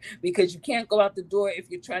car, because you can't go out the door if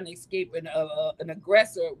you're trying to escape an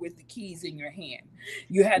aggressor with the keys in your hand.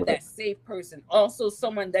 You have Right. that safe person, also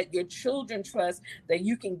someone that your children trust, that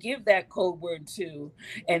you can give that code word to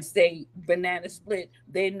and say banana split.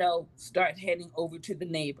 They know, start heading over to the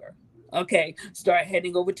neighbor. Okay, start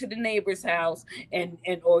heading over to the neighbor's house, and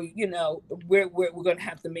or we're gonna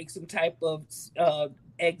have to make some type of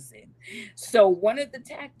exit. So one of the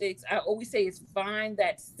tactics I always say is find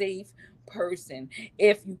that safe person.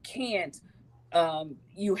 If you can't,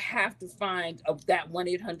 you have to find that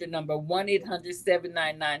 1-800 number,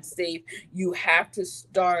 1-800-799 safe. You have to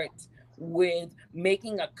start with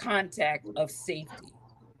making a contact of safety.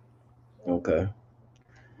 Okay.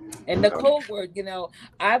 And the code word,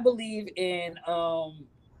 I believe in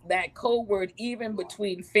that code word even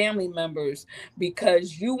between family members,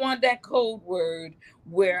 because you want that code word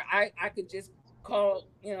where I could just call,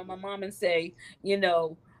 my mom and say, you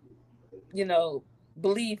know, you know,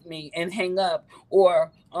 believe me, and hang up,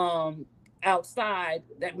 or outside,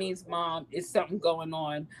 that means, mom, is something going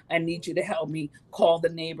on. I need you to help me. Call the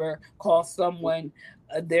neighbor, call someone.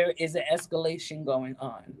 There is an escalation going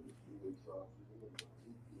on.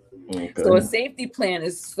 So a Okay. safety plan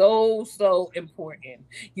is so, so important.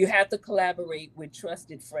 You have to collaborate with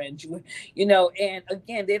trusted friends. And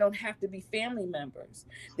again, they don't have to be family members.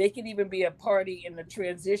 They can even be a party in the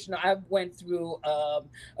transitional. I went through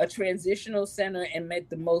a transitional center and met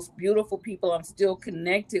the most beautiful people I'm still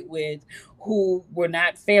connected with, who were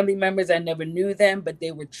not family members. I never knew them, but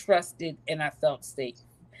they were trusted and I felt safe.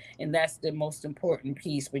 And that's the most important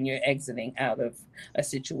piece when you're exiting out of a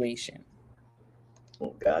situation.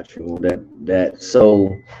 Got you.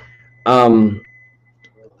 Um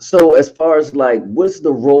so as far as like what's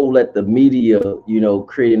the role that the media,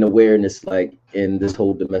 creating awareness like in this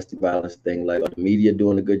whole domestic violence thing? Like are the media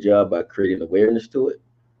doing a good job by creating awareness to it?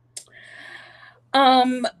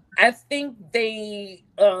 Um, I think they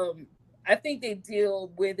I think they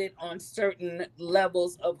deal with it on certain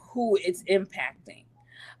levels of who it's impacting.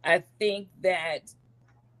 I think that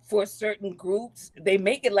for certain groups, they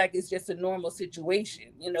make it like it's just a normal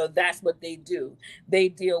situation. That's what they do. They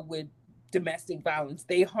deal with domestic violence,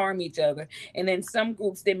 they harm each other. And then some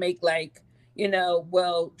groups, they make like,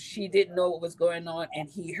 well, she didn't know what was going on and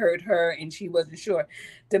he hurt her and she wasn't sure.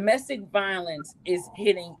 Domestic violence is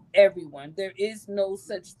hitting everyone. There is no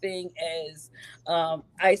such thing as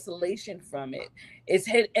isolation from it. It's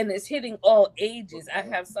hitting all ages. I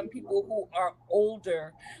have some people who are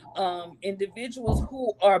older, individuals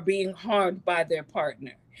who are being harmed by their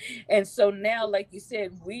partner. And so now, like you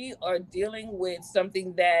said, we are dealing with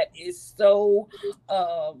something that is so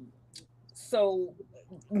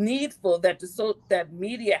needful that that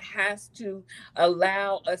media has to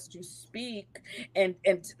allow us to speak and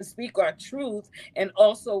to speak our truth, and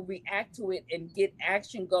also react to it and get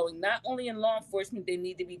action going. Not only in law enforcement, they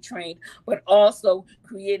need to be trained, but also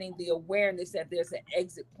creating the awareness that there's an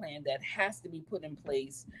exit plan that has to be put in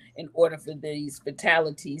place in order for these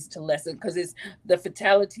fatalities to lessen, because it's the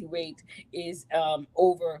fatality rate is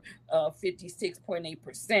over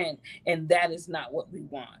 56.8%, and that is not what we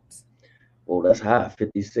want. Oh, that's high.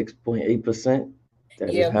 56.8%. That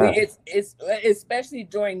is Yeah, high. it's especially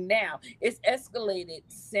during now. It's escalated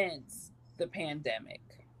since the pandemic.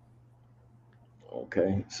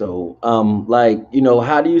 Okay. So, like,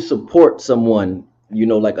 how do you support someone,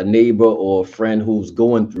 like a neighbor or a friend who's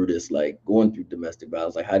going through this, like going through domestic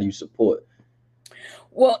violence? Like, how do you support?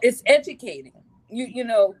 Well, it's educating.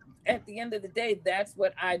 At the end of the day, that's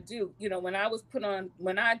what I do. When I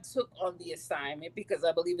took on the assignment, because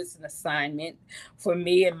I believe it's an assignment for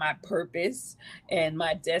me and my purpose and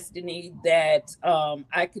my destiny, that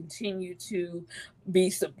I continue to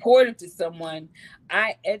be supportive to someone.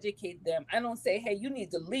 I educate them. I don't say, hey, you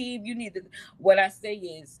need to leave. You need to. What I say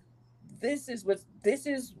is, this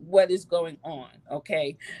is what is going on.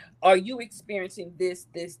 Okay, are you experiencing this?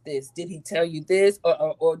 Did he tell you this,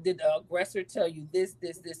 or did the aggressor tell you this,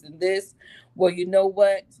 and this? Well, you know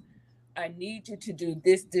what, I need you to do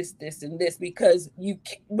this, and this, because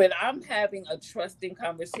when I'm having a trusting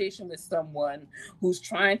conversation with someone who's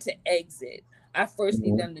trying to exit, I first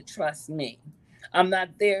need Mhm. them to trust me. I'm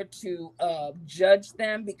not there to judge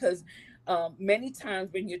them, because many times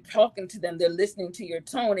when you're talking to them, they're listening to your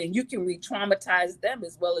tone, and you can re-traumatize them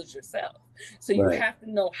as well as yourself. So you Right. have to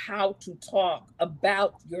know how to talk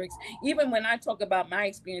about even when I talk about my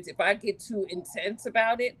experience, if I get too intense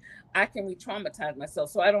about it, I can re-traumatize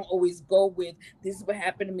myself. So I don't always go with, this is what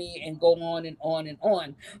happened to me, and go on and on and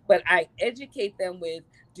on. But I educate them with,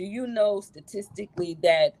 do you know statistically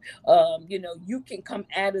that you can come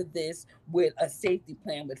out of this with a safety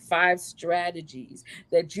plan, with 5 strategies,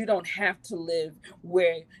 that you don't have to live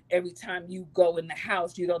where every time you go in the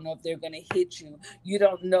house, you don't know if they're going to hit you. You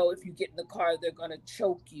don't know if you get in the car, they're going to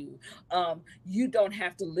choke you. You don't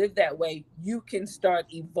have to live that way. You can start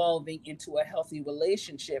evolving into a healthy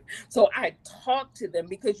relationship. So I talk to them,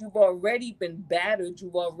 because you've already been battered,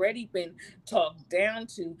 you've already been talked down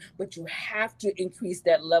to, but you have to increase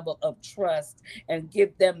that level of trust and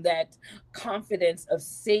give them that confidence of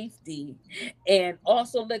safety, and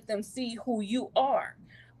also let them see who you are.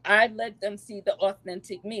 I let them see the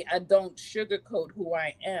authentic me. I don't sugarcoat who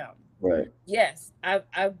I am. Right. Yes,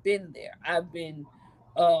 I've been there. I've been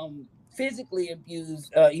physically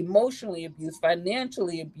abused, emotionally abused,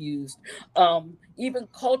 financially abused, even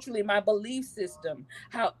culturally, my belief system.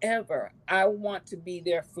 However, I want to be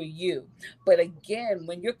there for you. But again,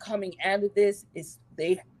 when you're coming out of this,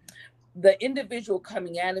 the individual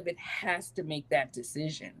coming out of it has to make that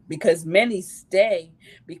decision, because many stay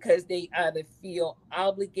because they either feel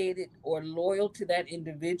obligated or loyal to that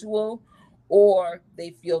individual, or they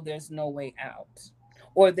feel there's no way out,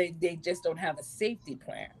 or they just don't have a safety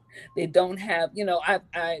plan. They don't have,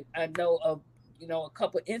 I know of, a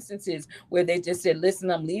couple instances where they just said, listen,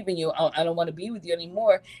 I'm leaving you. I don't want to be with you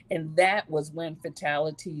anymore. And that was when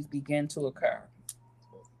fatalities began to occur.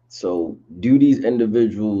 So, do these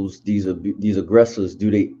individuals, these aggressors,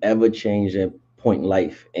 do they ever change their point in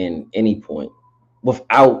life in any point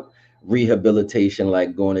without rehabilitation,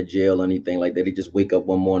 like going to jail or anything like that? They just wake up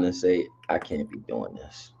one morning and say, "I can't be doing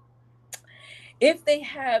this." If they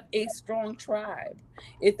have a strong tribe,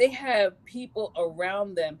 if they have people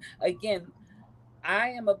around them, again, I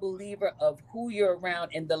am a believer of who you're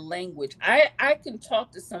around and the language. I can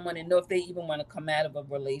talk to someone and know if they even want to come out of a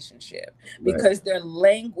relationship, Right. because their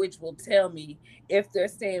language will tell me if they're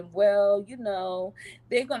saying, well,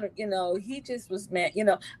 they're going to, he just was mad.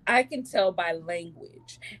 I can tell by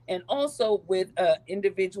language. And also with an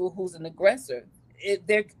individual who's an aggressor,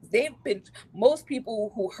 they've been, most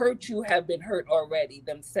people who hurt you have been hurt already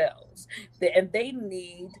themselves. And they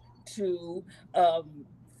need to,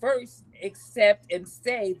 first accept and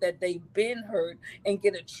say that they've been hurt and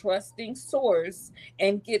get a trusting source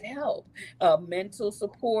and get help, mental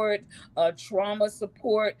support, trauma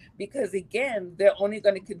support, because again, they're only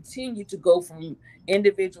going to continue to go from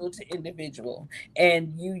individual to individual,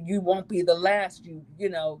 and you won't be the last,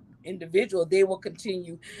 individual. They will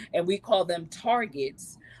continue, and we call them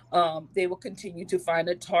targets. They will continue to find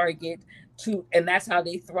a target to, and that's how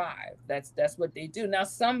they thrive. That's what they do. Now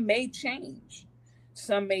some may change,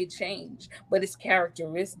 but it's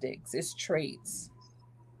characteristics, it's traits.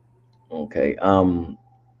 Okay.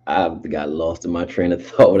 I got lost in my train of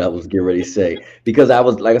thought what I was getting ready to say because I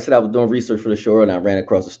was, like I said, I was doing research for the show and I ran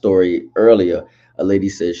across a story earlier. A lady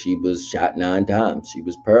said she was shot 9 times. She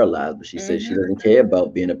was paralyzed, but she said she Hmm. doesn't care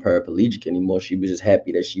about being a paraplegic anymore. She was just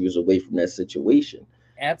happy that she was away from that situation. You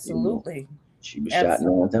know, Absolutely. she was shot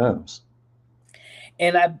Absolutely. 9 times.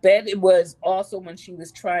 And I bet it was also when she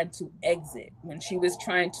was trying to exit, when she was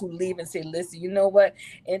trying to leave and say, listen, you know what?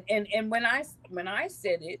 And when I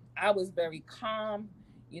said it, I was very calm.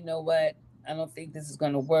 You know what? I don't think this is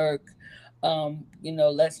gonna work.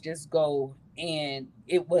 Let's just go. And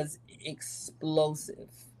it was explosive.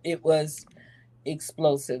 It was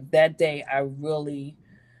explosive. That day I really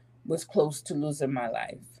was close to losing my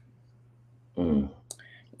life. Mm,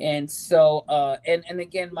 And so and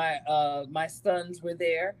again, my sons were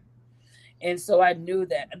there, and so I knew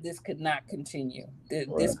that this could not continue. This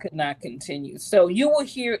right. could not continue. So you will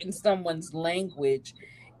hear in someone's language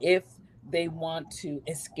if they want to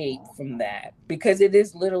escape from that, because it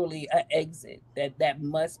is literally an exit that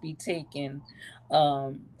must be taken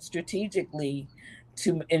strategically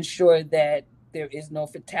to ensure that there is no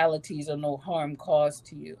fatalities or no harm caused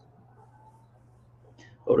to you.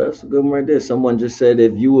 Oh, that's a good one right there. Someone just said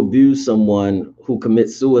if you abuse someone who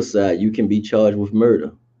commits suicide, you can be charged with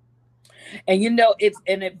murder. And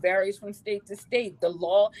it varies from state to state, the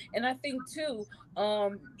law. And I think too,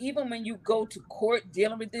 even when you go to court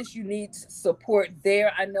dealing with this, you need support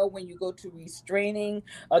there. I know when you go to restraining,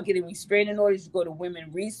 getting restraining orders, you go to women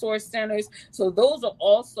resource centers. So those are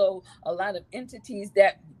also a lot of entities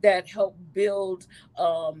that help build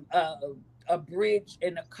a bridge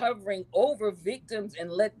and a covering over victims and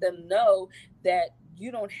let them know that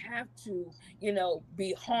you don't have to,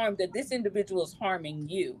 be harmed, that this individual is harming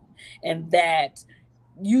you, and that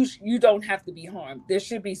you don't have to be harmed. There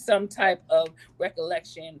should be some type of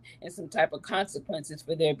recollection and some type of consequences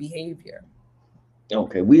for their behavior.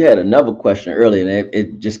 Okay, we had another question earlier, and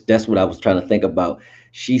it just that's what I was trying to think about.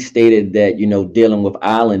 She stated that dealing with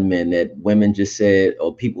island men, that women just said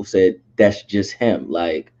or people said that's just him.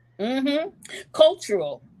 Like, Hmm.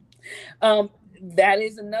 Cultural. um that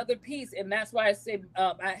is another piece, and that's why I said,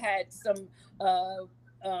 I had some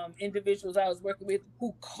individuals I was working with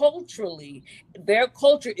who culturally, their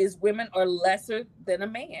culture is women are lesser than a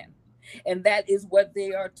man, and that is what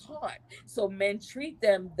they are taught. So men treat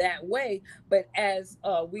them that way. But as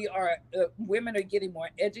women are getting more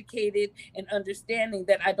educated and understanding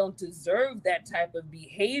that I don't deserve that type of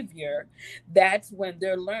behavior, that's when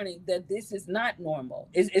they're learning that this is not normal.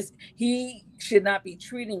 He should not be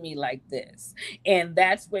treating me like this. And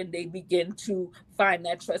that's when they begin to find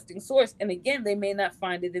that trusting source. And again, they may not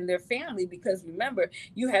find it in their family, because remember,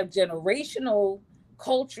 you have generational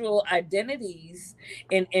cultural identities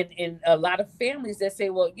in a lot of families that say,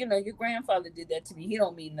 well, your grandfather did that to me, he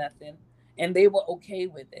don't mean nothing, and they were okay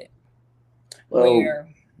with it. well, Where,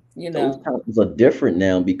 you those know times are different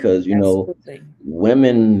now because absolutely.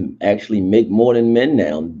 women actually make more than men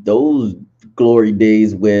now. Those glory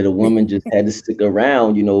days where the woman just had to stick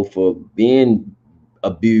around, for being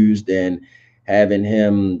abused and having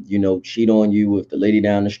him, cheat on you with the lady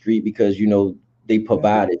down the street because, they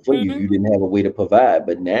provided for you. You didn't have a way to provide.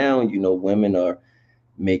 But now, women are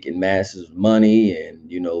making massive money and,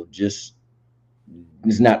 just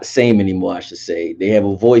it's not the same anymore, I should say. They have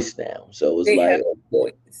a voice now. So it's They like, have a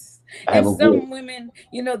okay, voice. I have And a voice. some women,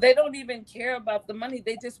 they don't even care about the money.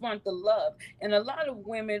 They just want the love. And a lot of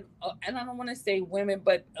women, and I don't want to say women,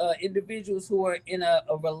 but individuals who are in a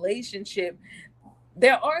relationship,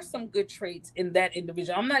 there are some good traits in that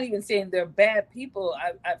individual. I'm not even saying they're bad people.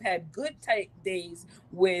 I've had good type days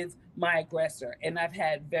with my aggressor, and I've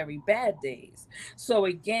had very bad days. So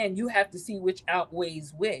again, you have to see which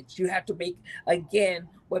outweighs which. You have to make, again,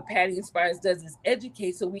 what Patti Inspires does is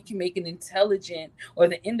educate so we can make an intelligent, or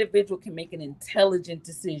the individual can make an intelligent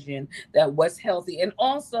decision that what's healthy, and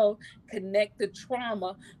also connect the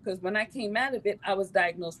trauma. Because when I came out of it, I was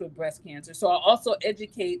diagnosed with breast cancer. So I also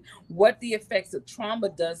educate what the effects of trauma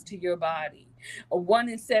does to your body. 1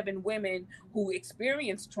 in 7 women who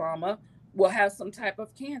experience trauma will have some type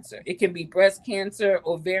of cancer. It can be breast cancer,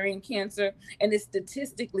 ovarian cancer, and it's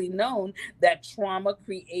statistically known that trauma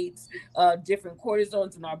creates different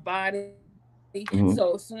cortisones in our body.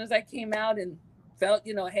 So as soon as I Hmm. came out and felt,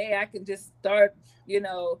 hey, I can just start,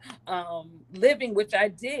 living, which I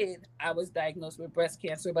did, I was diagnosed with breast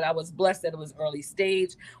cancer, but I was blessed that it was early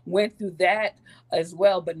stage. Went through that as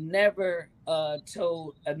well, but never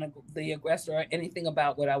told the aggressor or anything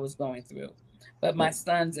about what I was going through. But my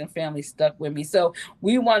sons and family stuck with me. So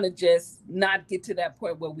we want to just not get to that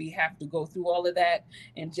point where we have to go through all of that,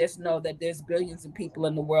 and just know that there's billions of people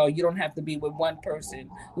in the world. You don't have to be with one person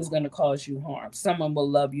who's going to cause you harm. Someone will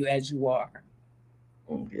love you as you are.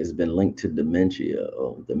 It's been linked to dementia.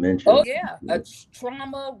 Oh, Oh dementia. yeah, a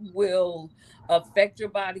trauma will affect your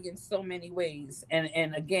body in so many ways.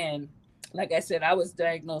 And again, like I said, I was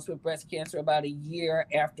diagnosed with breast cancer about a year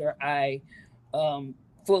after I um,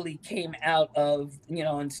 fully came out of,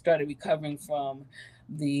 and started recovering from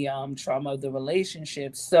the trauma of the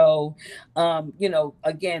relationship. So,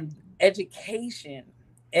 again, education.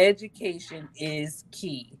 Education is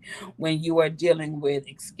key when you are dealing with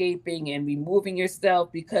escaping and removing yourself,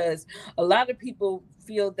 because a lot of people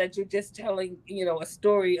feel that you're just telling, a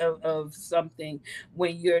story of something,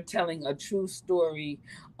 when you're telling a true story.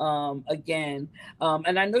 Again,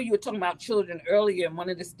 and I know you were talking about children earlier, and one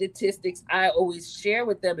of the statistics I always share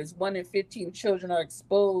with them is 1 in 15 children are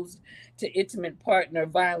exposed to intimate partner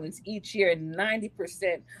violence each year, and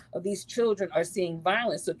 90% of these children are seeing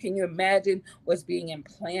violence. So can you imagine what's being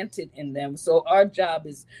implanted in them? So our job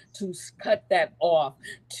is to cut that off,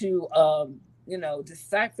 to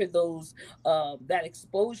decipher those, that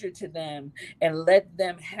exposure to them, and let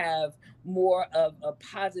them have more of a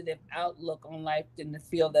positive outlook on life than to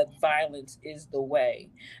feel that violence is the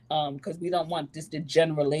way. Because we don't want this to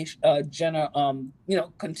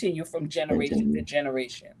continue from generation to Continue.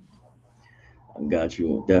 generation. I got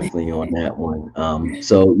you definitely on that one.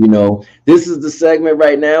 So this is the segment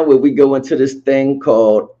right now where we go into this thing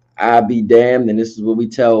called "I Be Damned," and this is where we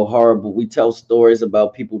tell stories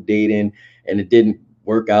about people dating and it didn't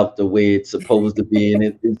work out the way it's supposed to be,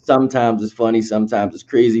 and sometimes it's funny, sometimes it's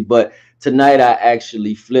crazy. But tonight I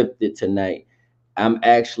actually flipped it. Tonight I'm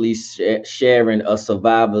actually sharing a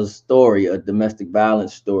survivor's story, a domestic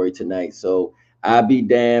violence story tonight. So "I Be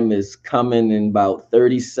Damned" is coming in about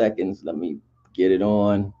 30 seconds. Let me get it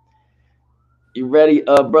on. You ready,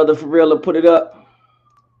 brother? For real, to put it up.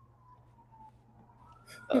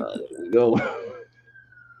 There we go.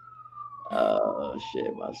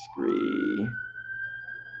 Share my screen.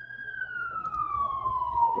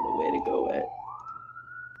 Where the way to go at?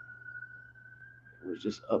 It was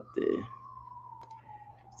just up there.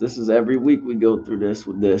 This is every week we go through this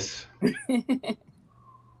with this.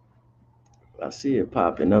 I see it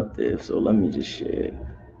popping up there, so let me just share it.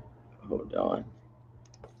 Hold on.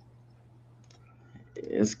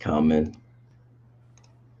 It's coming.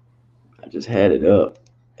 I just had it up,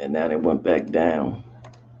 and now it went back down.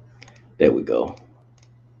 There we go.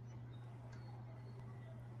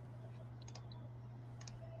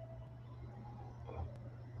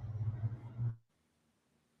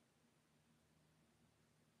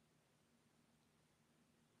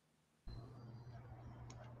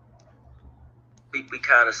 We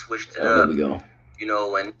kind of switched it up. There we go.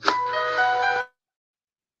 When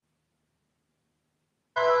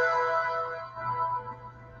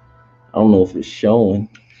I don't know if it's showing.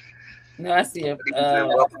 No, I see it.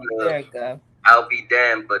 Welcome to There it go. I'll Be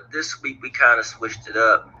Damned. But this week we kind of switched it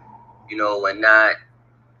up, and not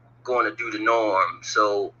going to do the norm.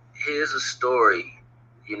 So here's a story,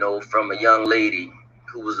 from a young lady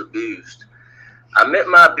who was abused. I met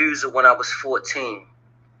my abuser when I was 14.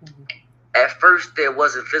 Mhm. At first, there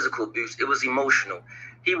wasn't physical abuse, it was emotional.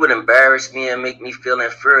 He would embarrass me and make me feel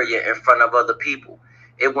inferior in front of other people.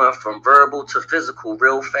 It went from verbal to physical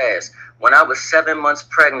real fast. When I was 7 months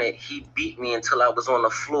pregnant, he beat me until I was on the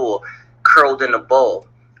floor, curled in a ball.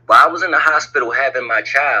 While I was in the hospital having my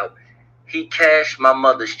child, he cashed my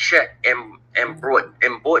mother's check and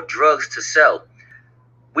bought drugs to sell.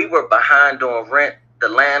 We were behind on rent. The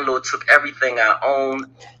landlord took everything I owned.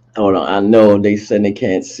 Hold on, I know they said they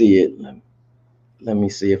can't see it. Let me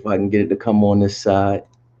see if I can get it to come on this side.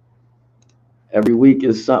 Every week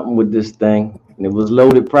is something with this thing, and it was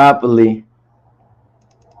loaded properly.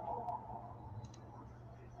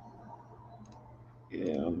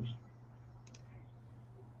 Yeah.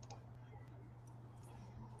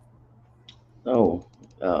 Oh,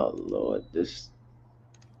 oh Lord, this.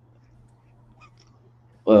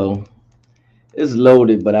 Well, it's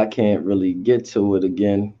loaded, but I can't really get to it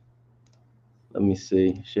again. Let me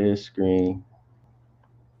see. Share screen.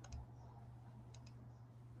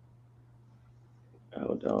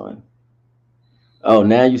 Hold on. Oh,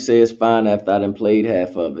 now you say it's fine after I done played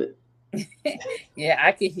half of it. Yeah,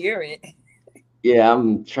 I can hear it. Yeah,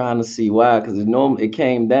 I'm trying to see why, because it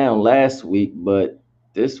came down last week, but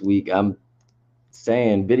this week I'm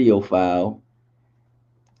saying video file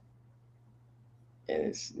and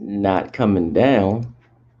it's not coming down,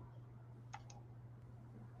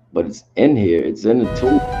 but it's in here. It's in the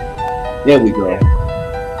tool. There we go.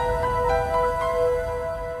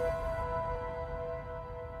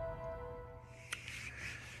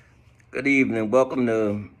 Good evening. Welcome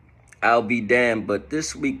to I'll Be Damned. But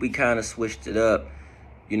this week we kind of switched it up,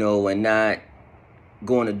 and not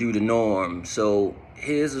going to do the norm. So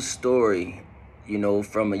here's a story,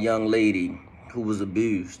 from a young lady who was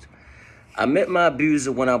abused. I met my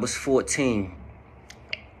abuser when I was 14.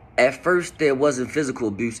 At first, there wasn't physical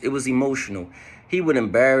abuse, it was emotional. He would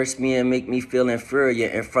embarrass me and make me feel inferior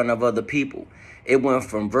in front of other people. It went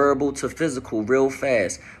from verbal to physical real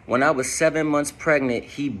fast. When I was 7 months pregnant,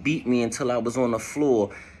 he beat me until I was on the floor,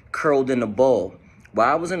 curled in a ball.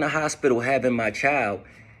 While I was in the hospital having my child,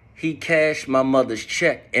 he cashed my mother's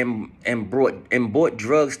check and bought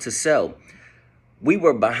drugs to sell. We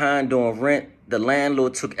were behind on rent. The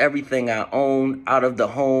landlord took everything I owned out of the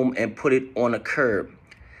home and put it on a curb.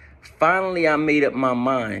 Finally, I made up my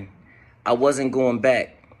mind. I wasn't going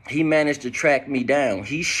back. He managed to track me down.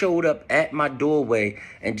 He showed up at my doorway,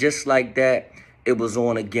 and just like that, it was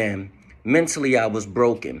on again. Mentally, I was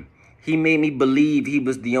broken. He made me believe he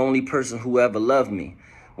was the only person who ever loved me.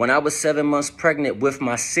 When I was 7 months pregnant with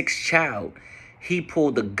my sixth child, he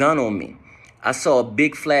pulled a gun on me. I saw a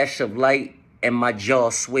big flash of light and my jaw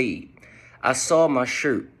swayed. I saw my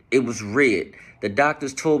shirt. It was red. The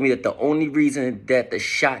doctors told me that the only reason that the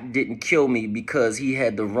shot didn't kill me because he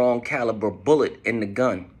had the wrong caliber bullet in the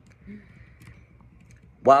gun.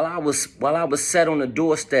 While I was sat on the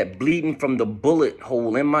doorstep bleeding from the bullet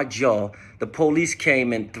hole in my jaw, the police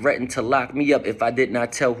came and threatened to lock me up if I did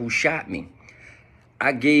not tell who shot me.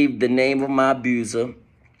 I gave the name of my abuser,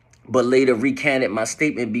 but later recanted my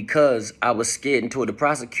statement because I was scared and told the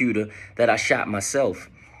prosecutor that I shot myself.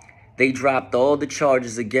 They dropped all the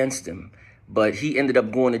charges against him, but he ended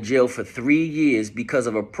up going to jail for 3 years because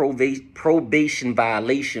of a probation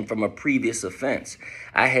violation from a previous offense.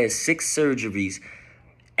 I had 6 surgeries,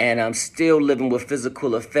 and I'm still living with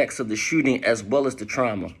physical effects of the shooting as well as the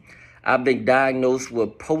trauma. I've been diagnosed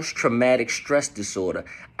with post-traumatic stress disorder.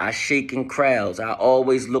 I shake in crowds. I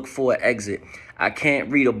always look for an exit. I can't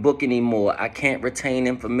read a book anymore. I can't retain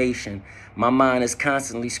information. My mind is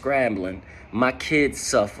constantly scrambling. My kids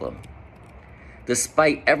suffer.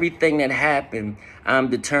 Despite everything that happened, I'm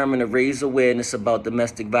determined to raise awareness about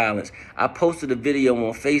domestic violence. I posted a video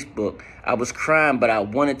on Facebook. I was crying, but I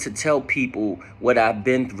wanted to tell people what I've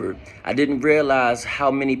been through. I didn't realize how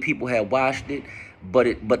many people had watched it,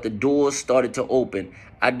 but the doors started to open.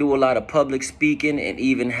 I do a lot of public speaking and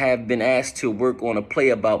even have been asked to work on a play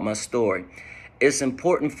about my story. It's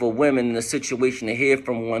important for women in a situation to hear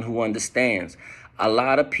from one who understands. A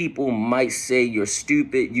lot of people might say you're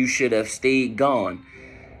stupid, you should have stayed gone.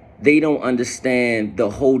 They don't understand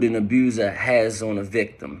the hold an abuser has on a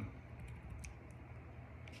victim.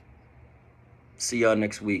 See y'all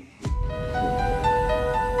next week.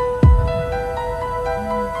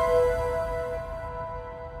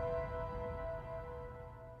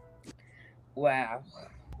 Wow.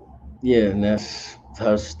 Yeah, and that's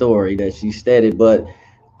her story that she stated. But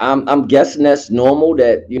I'm guessing that's normal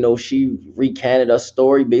that she recanted her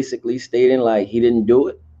story, basically stating like he didn't do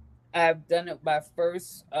it. I've done it by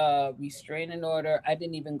first restraining order. I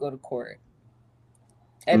didn't even go to court.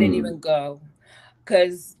 I didn't Mm. even go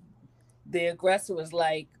because the aggressor was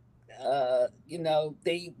like,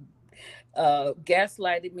 they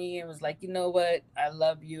gaslighted me and was like, you know what, I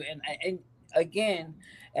love you. And again,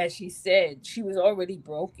 as she said, she was already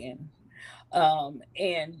broken. And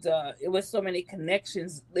it was so many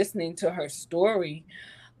connections listening to her story.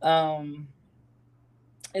 Um,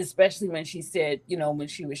 Especially when she said, when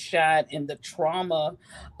she was shot, and the trauma,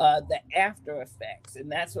 the after effects. And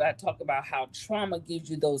that's what I talk about, how trauma gives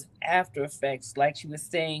you those after effects. Like she was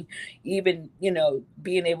saying, even,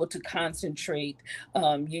 being able to concentrate. A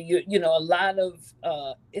lot of,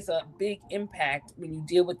 it's a big impact when you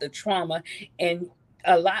deal with the trauma. And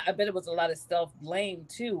I bet it was a lot of self blame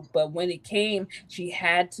too. But when it came, she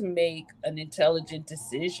had to make an intelligent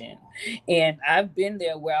decision. And I've been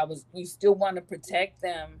there where you still want to protect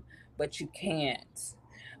them, but you can't.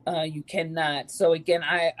 You cannot. So again,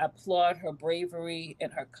 I applaud her bravery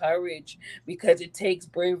and her courage, because it takes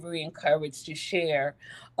bravery and courage to share.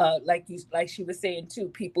 Like she was saying too,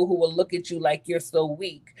 people who will look at you like you're so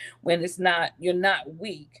weak, when it's not. You're not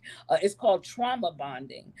weak. It's called trauma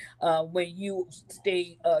bonding. When you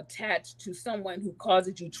stay attached to someone who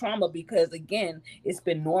causes you trauma, because again, it's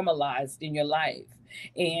been normalized in your life,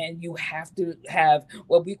 and you have to have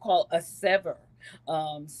what we call a severing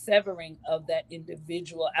of that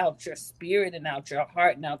individual out your spirit and out your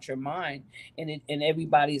heart and out your mind. And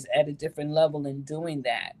everybody's at a different level in doing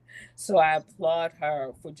that. So I applaud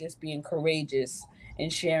her for just being courageous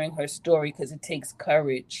and sharing her story, because it takes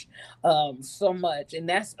courage, so much. And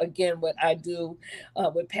that's again what I do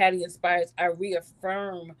with Patti Inspires. I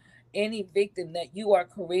reaffirm any victim that you are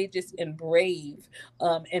courageous and brave,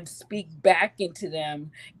 and speak back into them,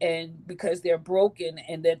 and because they're broken,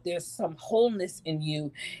 and that there's some wholeness in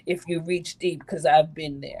you if you reach deep, because I've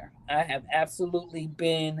been there. I have absolutely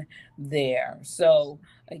been there. So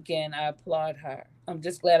again, I applaud her. I'm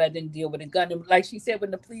just glad I didn't deal with a gun. And like she said,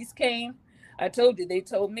 when the police came, I told you, they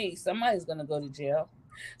told me somebody's going to go to jail.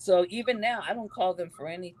 So even now, I don't call them for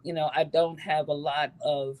any, I don't have a lot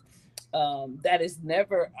of, that is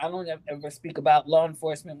never, I don't ever speak about law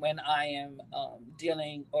enforcement when I am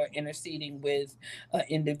dealing or interceding with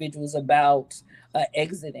individuals about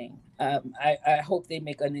exiting. I hope they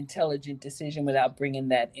make an intelligent decision without bringing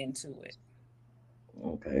that into it.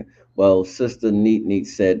 Okay. Well, Sister Neat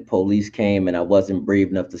said police came and I wasn't brave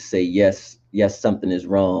enough to say yes, yes, something is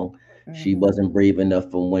wrong. She Hmm. wasn't brave enough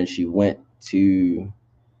from when she went to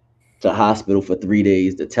hospital for 3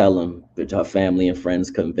 days to tell him, but her family and friends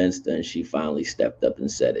convinced her, and she finally stepped up and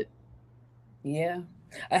said it. Yeah.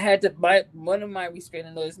 I had to, my one of my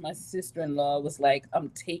restraining orders, my sister-in-law was like, I'm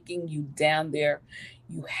taking you down there.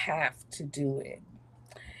 You have to do it.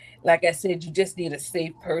 Like I said, you just need a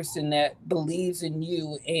safe person that believes in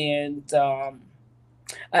you. And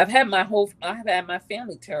I've had my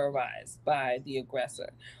family terrorized by the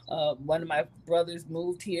aggressor. One of my brothers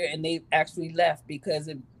moved here, and they actually left because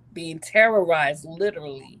of being terrorized,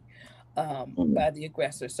 literally, Mm. by the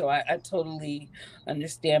aggressor. So I totally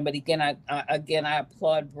understand. But again, I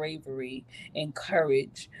applaud bravery and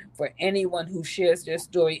courage for anyone who shares their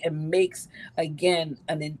story and makes, again,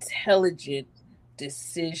 an intelligent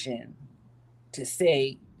decision to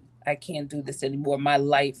say, I can't do this anymore. My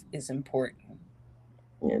life is important.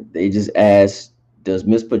 Yeah, they just asked, does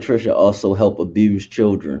Miss Patricia also help abused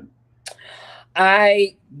children?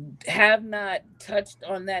 I have not touched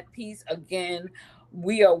on that piece. Again,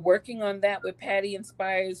 we are working on that with Patty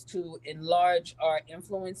Inspires to enlarge our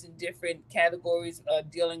influence in different categories,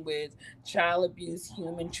 dealing with child abuse,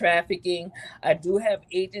 human trafficking. I do have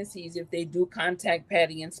agencies, if they do contact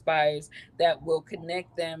Patty Inspires, that will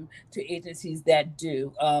connect them to agencies that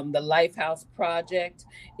do. The Lifehouse Project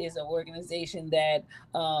is an organization that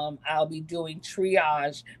I'll be doing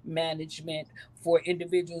triage management for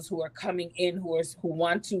individuals who are coming in, who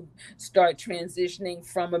want to start transitioning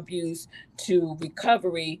from abuse to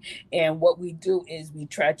recovery. And what we do is we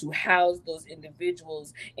try to house those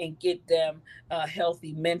individuals and get them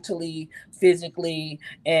healthy mentally, physically,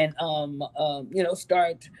 and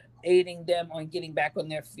start aiding them on getting back on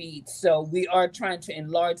their feet. So we are trying to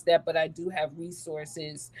enlarge that, but I do have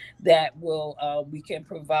resources that will we can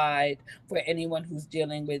provide for anyone who's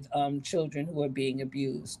dealing with children who are being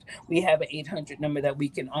abused. We have an 800 number that we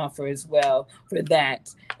can offer as well for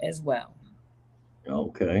that as well.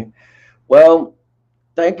 Okay. Well,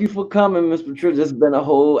 thank you for coming, Miss Patricia. It's been a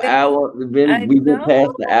whole Thank- hour. I We've been know.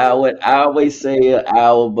 past the hour. I always say an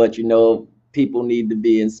hour, but people need to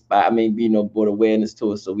be inspired. I mean, put awareness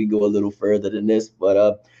to it, so we go a little further than this.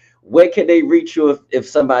 But where can they reach you if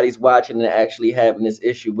somebody's watching and actually having this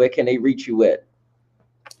issue? Where can they reach you at?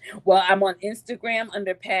 Well, I'm on Instagram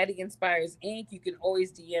under Patty Inspires Inc. You can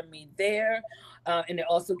always DM me there. And it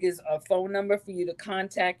also gives a phone number for you to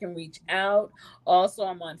contact and reach out. Also,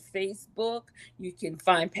 I'm on Facebook. You can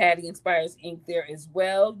find Patti Inspires Inc. there as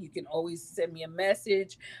well. You can always send me a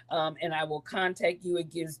message, and I will contact you. It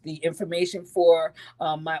gives the information for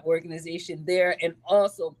my organization there. And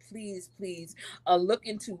also, please look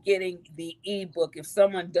into getting the ebook. If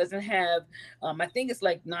someone doesn't have, I think it's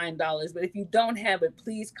like $9, but if you don't have it,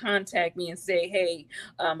 please contact me and say, hey,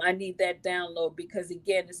 I need that download, because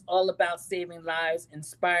again, it's all about saving lives,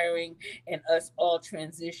 inspiring, and us all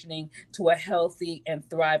transitioning to a healthy and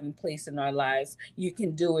thriving place in our lives. You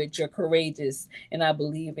can do it. You're courageous, and I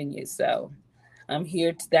believe in you. So I'm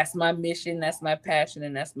here. That's my mission. That's my passion,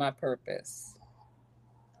 and that's my purpose.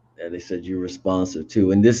 And they said you're responsive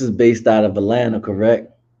too. And this is based out of Atlanta,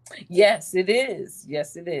 correct? Yes, it is.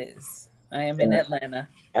 Yes, it is. I am in And Atlanta.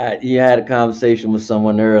 you had a conversation with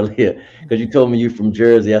someone earlier because you told me you from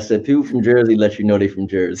Jersey. I said people from Jersey let you know they from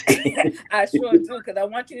Jersey. I sure do, because I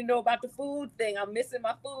want you to know about the food thing. I'm missing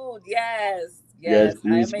my food. Yes, Yes, yes.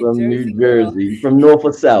 I she's am a from Jersey New girl. Jersey, from North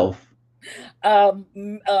or South.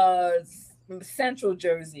 Central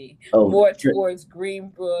Jersey, Oh, more towards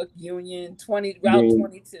Greenbrook, Union, 20 Route Green,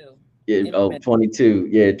 22 yeah, in the oh, middle. 22.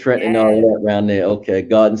 Yeah, Trenton and all Yes, that around there. Okay,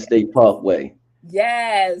 Garden State Parkway.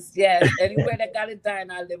 yes. Anywhere that got a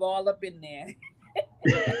diner, I live all up in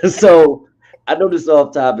there. So I know this is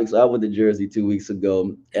off topic. So I went to Jersey 2 weeks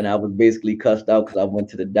ago, and I was basically cussed out because I went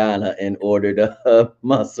to the diner and ordered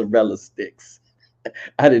mozzarella sticks.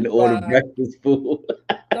 I didn't order Rod, breakfast food.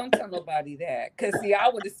 don't tell nobody that. Cause see, I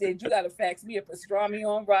would have said you gotta fax me a pastrami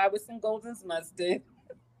on rye with some golden mustard.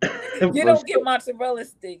 You For don't get sure. mozzarella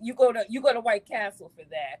stick. You go to White Castle for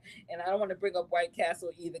that. And I don't want to bring up White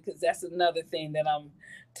Castle either, because that's another thing that I'm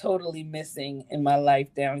totally missing in my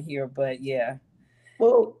life down here. But yeah,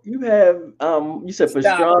 Well, you have you said stop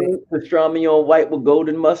pastrami, it. pastrami on white with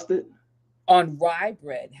golden mustard On rye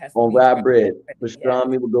bread has to on be rye dry bread. bread. Yes.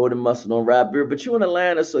 Pastrami with golden mustard on rye bread. But you in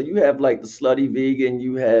Atlanta, so you have like the slutty vegan.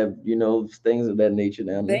 You have things of that nature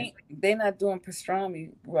down there. They not doing pastrami,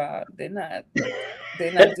 Rob. They're not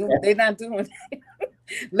doing.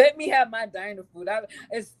 Let me have my diner food.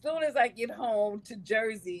 As soon as I get home to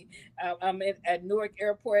Jersey, I'm at Newark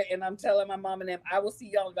Airport, and I'm telling my mom and them, I will see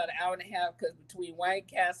y'all in about an hour and a half, because between White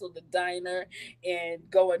Castle, the diner, and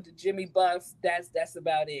going to Jimmy Buff's, that's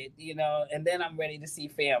about it. And then I'm ready to see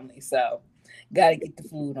family. So, gotta get the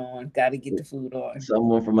food on. Gotta get the food on.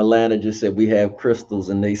 Someone from Atlanta just said we have crystals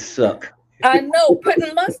and they suck. I know,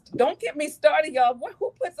 putting mustard. Don't get me started, y'all.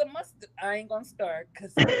 Who puts a mustard? I ain't gonna start,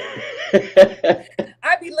 because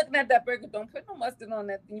I be looking at that burger. Don't put no mustard on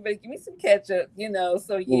that thing. You better give me some ketchup.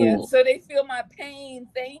 So yeah. Mm, So they feel my pain.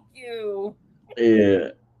 Thank you. yeah.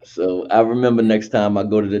 So I remember next time I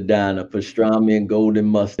go to the diner, pastrami and golden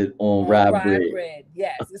mustard on On rye rye bread. bread.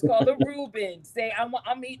 Yes, it's called a Reuben. Say I'm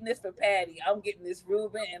eating this for Patty. I'm getting this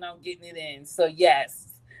Reuben, and I'm getting it in. So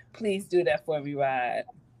yes, please do that for me, Rod.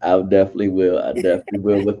 I definitely will. I definitely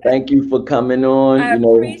will. But thank you for coming on, I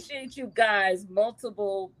appreciate you guys.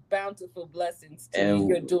 Multiple bountiful blessings to you.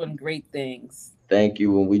 You're and doing great things. thank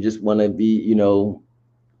you. And we just want to be,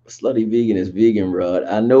 slutty vegan is vegan, Rod.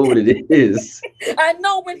 I know what it is. I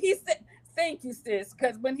know when he said, thank you, sis,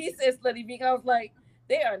 because when he said slutty vegan, I was like,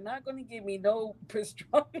 they are not going to give me no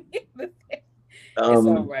pastrami. It's all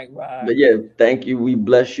Um, right, Rod. but yeah, thank you. We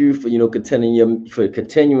bless you for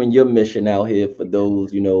continuing your mission out here for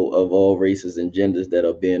those of all races and genders that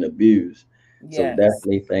are being abused. So Yes.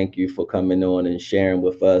 definitely thank you for coming on and sharing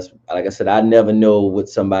with us. Like I said, I never know what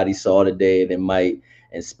somebody saw today that might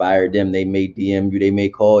inspire them. They may DM you, they may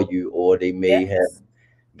call you, or they may have Yes.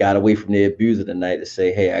 got away from their abuser tonight to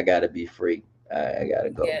say, "Hey, I gotta be free. I gotta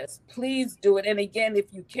go." Yes, please do it. And again,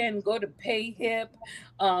 if you can, go to PayHip.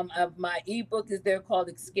 My ebook is there called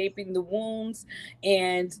 "Escaping the Wounds,"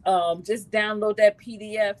 and just download that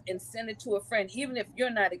PDF and send it to a friend. Even if you're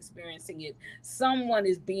not experiencing it, someone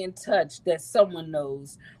is being touched that someone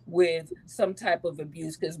knows with some type of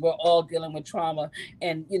abuse, because we're all dealing with trauma.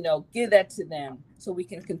 And give that to them so we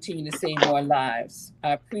can continue to save more lives.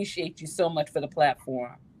 I appreciate you so much for the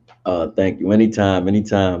platform. Thank you. Anytime,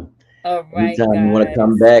 anytime. All right, Anytime you want to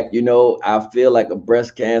come guys. back, I feel like a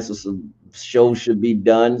breast cancer show should be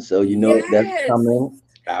done. So if that's Yes. coming,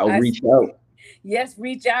 I'll I reach out. Yes,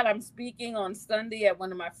 reach out. I'm speaking on Sunday at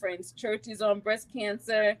one of my friends' churches on breast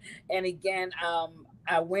cancer. And again,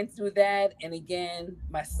 I went through that. And again,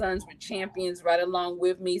 my sons were champions right along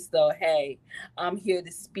with me. So, hey, I'm here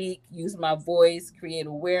to speak, use my voice, create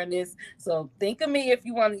awareness. So, think of me if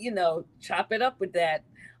you want to, chop it up with that.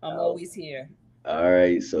 I'm Uh, always here. all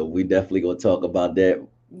right, so we definitely gonna talk about that.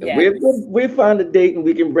 And Yes. we'll find a date and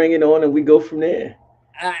we can bring it on and we go from there.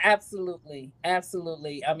 Absolutely,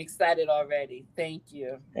 absolutely. I'm excited already. Thank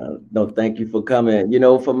you. No, thank you for coming.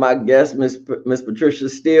 For my guest, Miss Patricia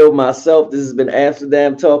Steele, myself, this has been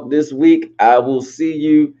Amsterdam Talk this week. I will see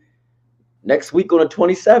you next week on the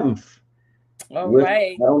 27th. All With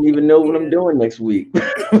right. I don't Thank even know what I'm you. doing next week.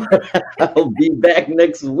 I'll be back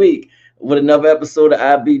next week with another episode of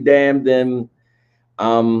I Be Damned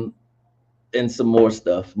um and some more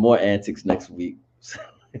stuff, more antics next week.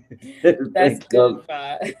 That's Thank good, you.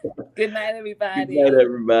 Fa. Good night, Good night, everybody.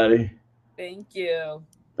 everybody. Thank you.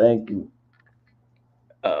 Thank you.